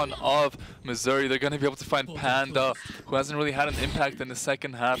spawn of Missouri. They're going to be able to find Panda, who hasn't really had an impact in the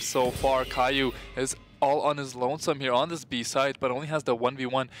second half so far. Caillou is all on his lonesome here on this B side, but only has the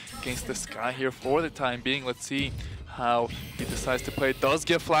 1v1 against this guy here for the time being. Let's see how he decides to play. Does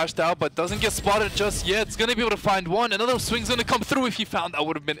get flashed out, but doesn't get spotted just yet. It's going to be able to find one. Another swing's going to come through. If he found that,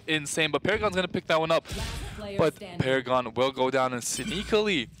 would have been insane, but Paragon's going to pick that one up. But Paragon will go down, and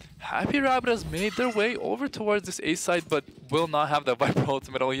sneakily, Happy Rabbit has made their way over towards this A side, but will not have the Viper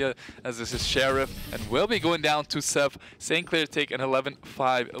ultimate all yet, as this is Sheriff, and will be going down to Seth. St. Clair take an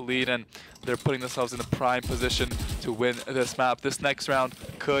 11-5 lead, and they're putting themselves in a prime position to win this map. This next round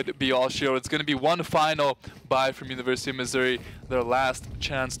could be all Shiro. It's going to be one final bye from University of Missouri, their last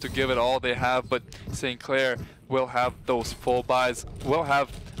chance to give it all they have, but St. Clair will have those full buys, will have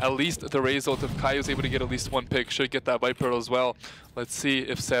at least the raise ult. If Caillou's able to get at least one pick, should get that Viper as well. Let's see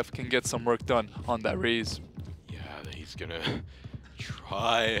if Seth can get some work done on that raise. Yeah, he's gonna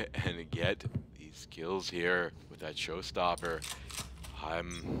try and get these kills here with that showstopper.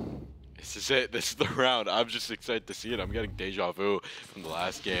 This is it. This is the round. I'm just excited to see it. I'm getting deja vu from the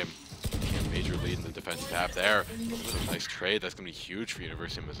last game. A major lead in the defensive half there. A nice trade. That's gonna be huge for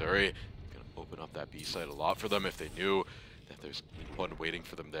University of Missouri. Gonna open up that B side a lot for them. If they knew that there's one waiting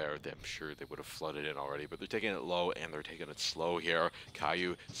for them there, I'm sure they would have flooded in already, but they're taking it low and they're taking it slow here.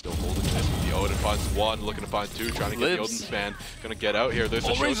 Caillou still holding this with the Odin, finds one, looking to find two, trying to get the Odin span. Gonna get out here. There's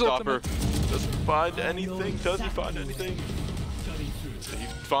a showstopper. Doesn't find anything. Does he find anything? He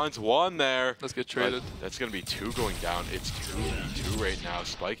finds one there. Let's get traded. That's gonna be two going down. It's 2v2 right now.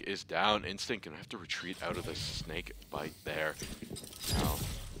 Spike is down. Instinct gonna have to retreat out of the snake bite there. Now,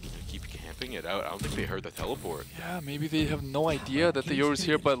 keep camping it out. I don't think they heard the teleport. Yeah, maybe they have no idea that the Yoru's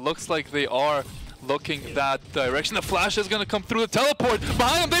here, but looks like they are looking that direction. The flash is going to come through the teleport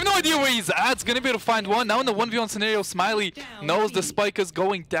behind them. They have no idea where he's at. It's going to be able to find one. Now in the 1v1 scenario, Smiley knows the spike is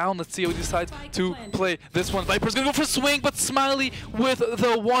going down. Let's see how he decides to play this one. Viper's going to go for a swing, but Smiley with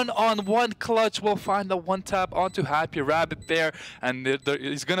the one-on-one clutch will find the one tap onto Happy Rabbit there. And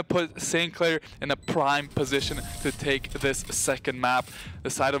he's going to put St. Clair in a prime position to take this second map. The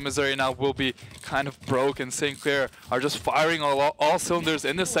side of Missouri now will be kind of broke, and St. Clair are just firing all cylinders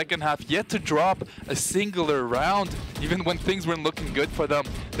in the second half, yet to drop a singular round. Even when things weren't looking good for them,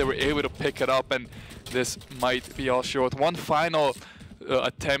 they were able to pick it up, and this might be all sure. With one final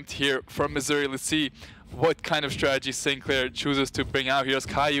attempt here from Missouri, let's see what kind of strategy St. Clair chooses to bring out. Here's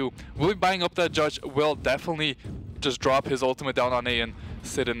Caillou. Will be buying up that judge, will definitely just drop his ultimate down on A and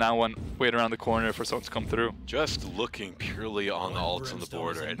sit in that one, wait around the corner for someone to come through. Just looking purely on the ults on the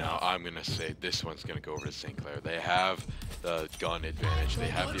board right now, I'm going to say this one's going to go over to St. Clair. They have the gun advantage, they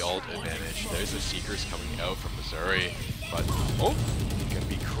have the ult advantage. There's the Seekers coming out from Missouri, but oh, it's going to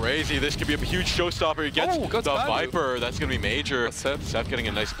be crazy. This could be a huge showstopper. He gets the Viper. That's going to be major. Seth getting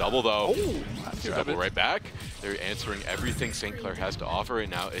a nice double though. Double right back. They're answering everything St. Clair has to offer right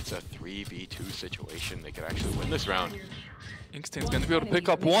now. It's a 3v2 situation. They could actually win this round. Inkstinct's going to be able to pick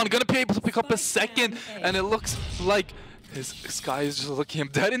up one, going to be able to pick up a second, and it looks like his guy is just looking him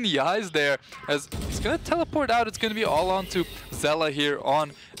dead in the eyes there as he's going to teleport out. It's going to be all on to Zella here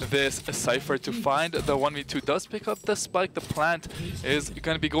on this Cypher to find the 1v2. Does pick up the spike. The plant is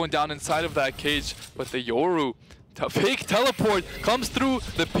going to be going down inside of that cage, but the Yoru, fake teleport, comes through.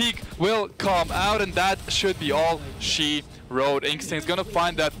 The peak will come out, and that should be all she wrote. Inkstinct's going to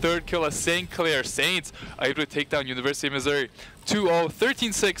find that third kill as St. Clair Saints are able to take down University of Missouri 2-0,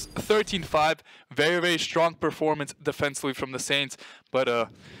 13-6, 13-5. Very, very strong performance defensively from the Saints, but a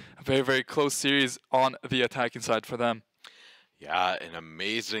very, very close series on the attacking side for them. Yeah, an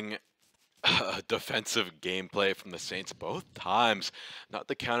amazing defensive gameplay from the Saints both times. Not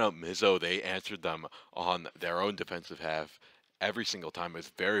to count out Mizzo, they answered them on their own defensive half every single time. It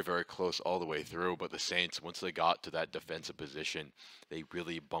was very, very close all the way through, but the Saints, once they got to that defensive position, they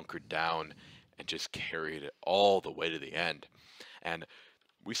really bunkered down and just carried it all the way to the end. And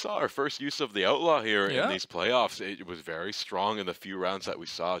We saw our first use of the Outlaw here in Yeah. these playoffs. It was very strong in the few rounds that we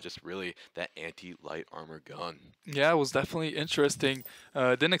saw. Just really that anti-light armor gun. Yeah, it was definitely interesting.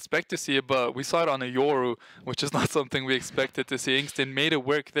 Didn't expect to see it, but we saw it on a Yoru, which is not something we expected to see. Ingston made it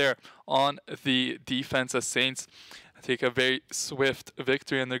work there on the defense as Saints take a very swift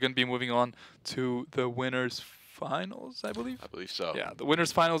victory, and they're going to be moving on to the winners finals, I believe. I believe so. Yeah, the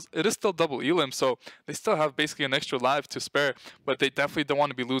winners finals. It is still double elim, so they still have basically an extra life to spare, but they definitely don't want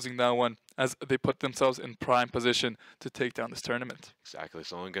to be losing that one as they put themselves in prime position to take down this tournament. Exactly.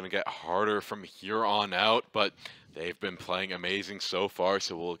 It's only going to get harder from here on out, but they've been playing amazing so far,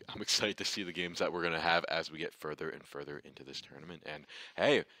 so I'm excited to see the games that we're going to have as we get further and further into this tournament. And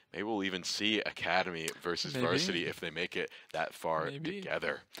hey, maybe we'll even see Academy versus Varsity if they make it that far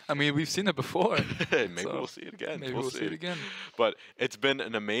together. I mean, we've seen it before. Maybe we'll see it again. Maybe we'll see it again. But it's been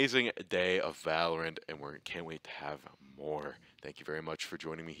an amazing day of Valorant, and we can't wait to have more. Thank you very much for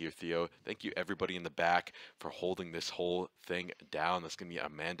joining me here, Theo. Thank you, everybody in the back, for holding this whole thing down. That's going to be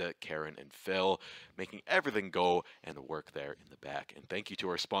Amanda, Karen, and Phil, making everything go and work there in the back. And thank you to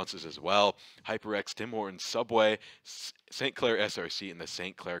our sponsors as well, HyperX, Tim Hortons, Subway, St. Clair SRC, and the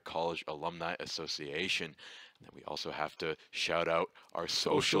St. Clair College Alumni Association. And then we also have to shout out our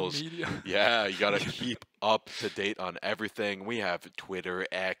socials. Social media. Yeah, you got to keep up to date on everything. We have Twitter,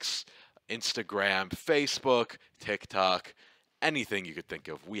 X, Instagram, Facebook, TikTok, anything you could think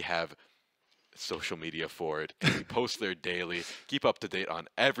of. We have social media for it. We post there daily. Keep up to date on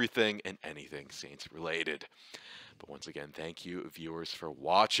everything and anything Saints related. But once again, thank you, viewers, for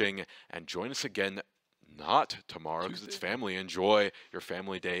watching. And join us again, not tomorrow, because it's family. Enjoy your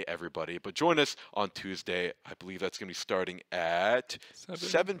family day, everybody. But join us on Tuesday. I believe that's going to be starting at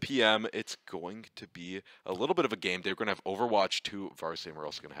 7 p.m. It's going to be a little bit of a game day. We're going to have Overwatch 2 Varsity, and we're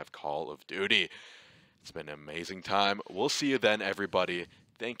also going to have Call of Duty. It's been an amazing time. We'll see you then, everybody.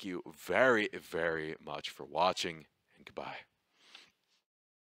 Thank you very, very much for watching, and goodbye.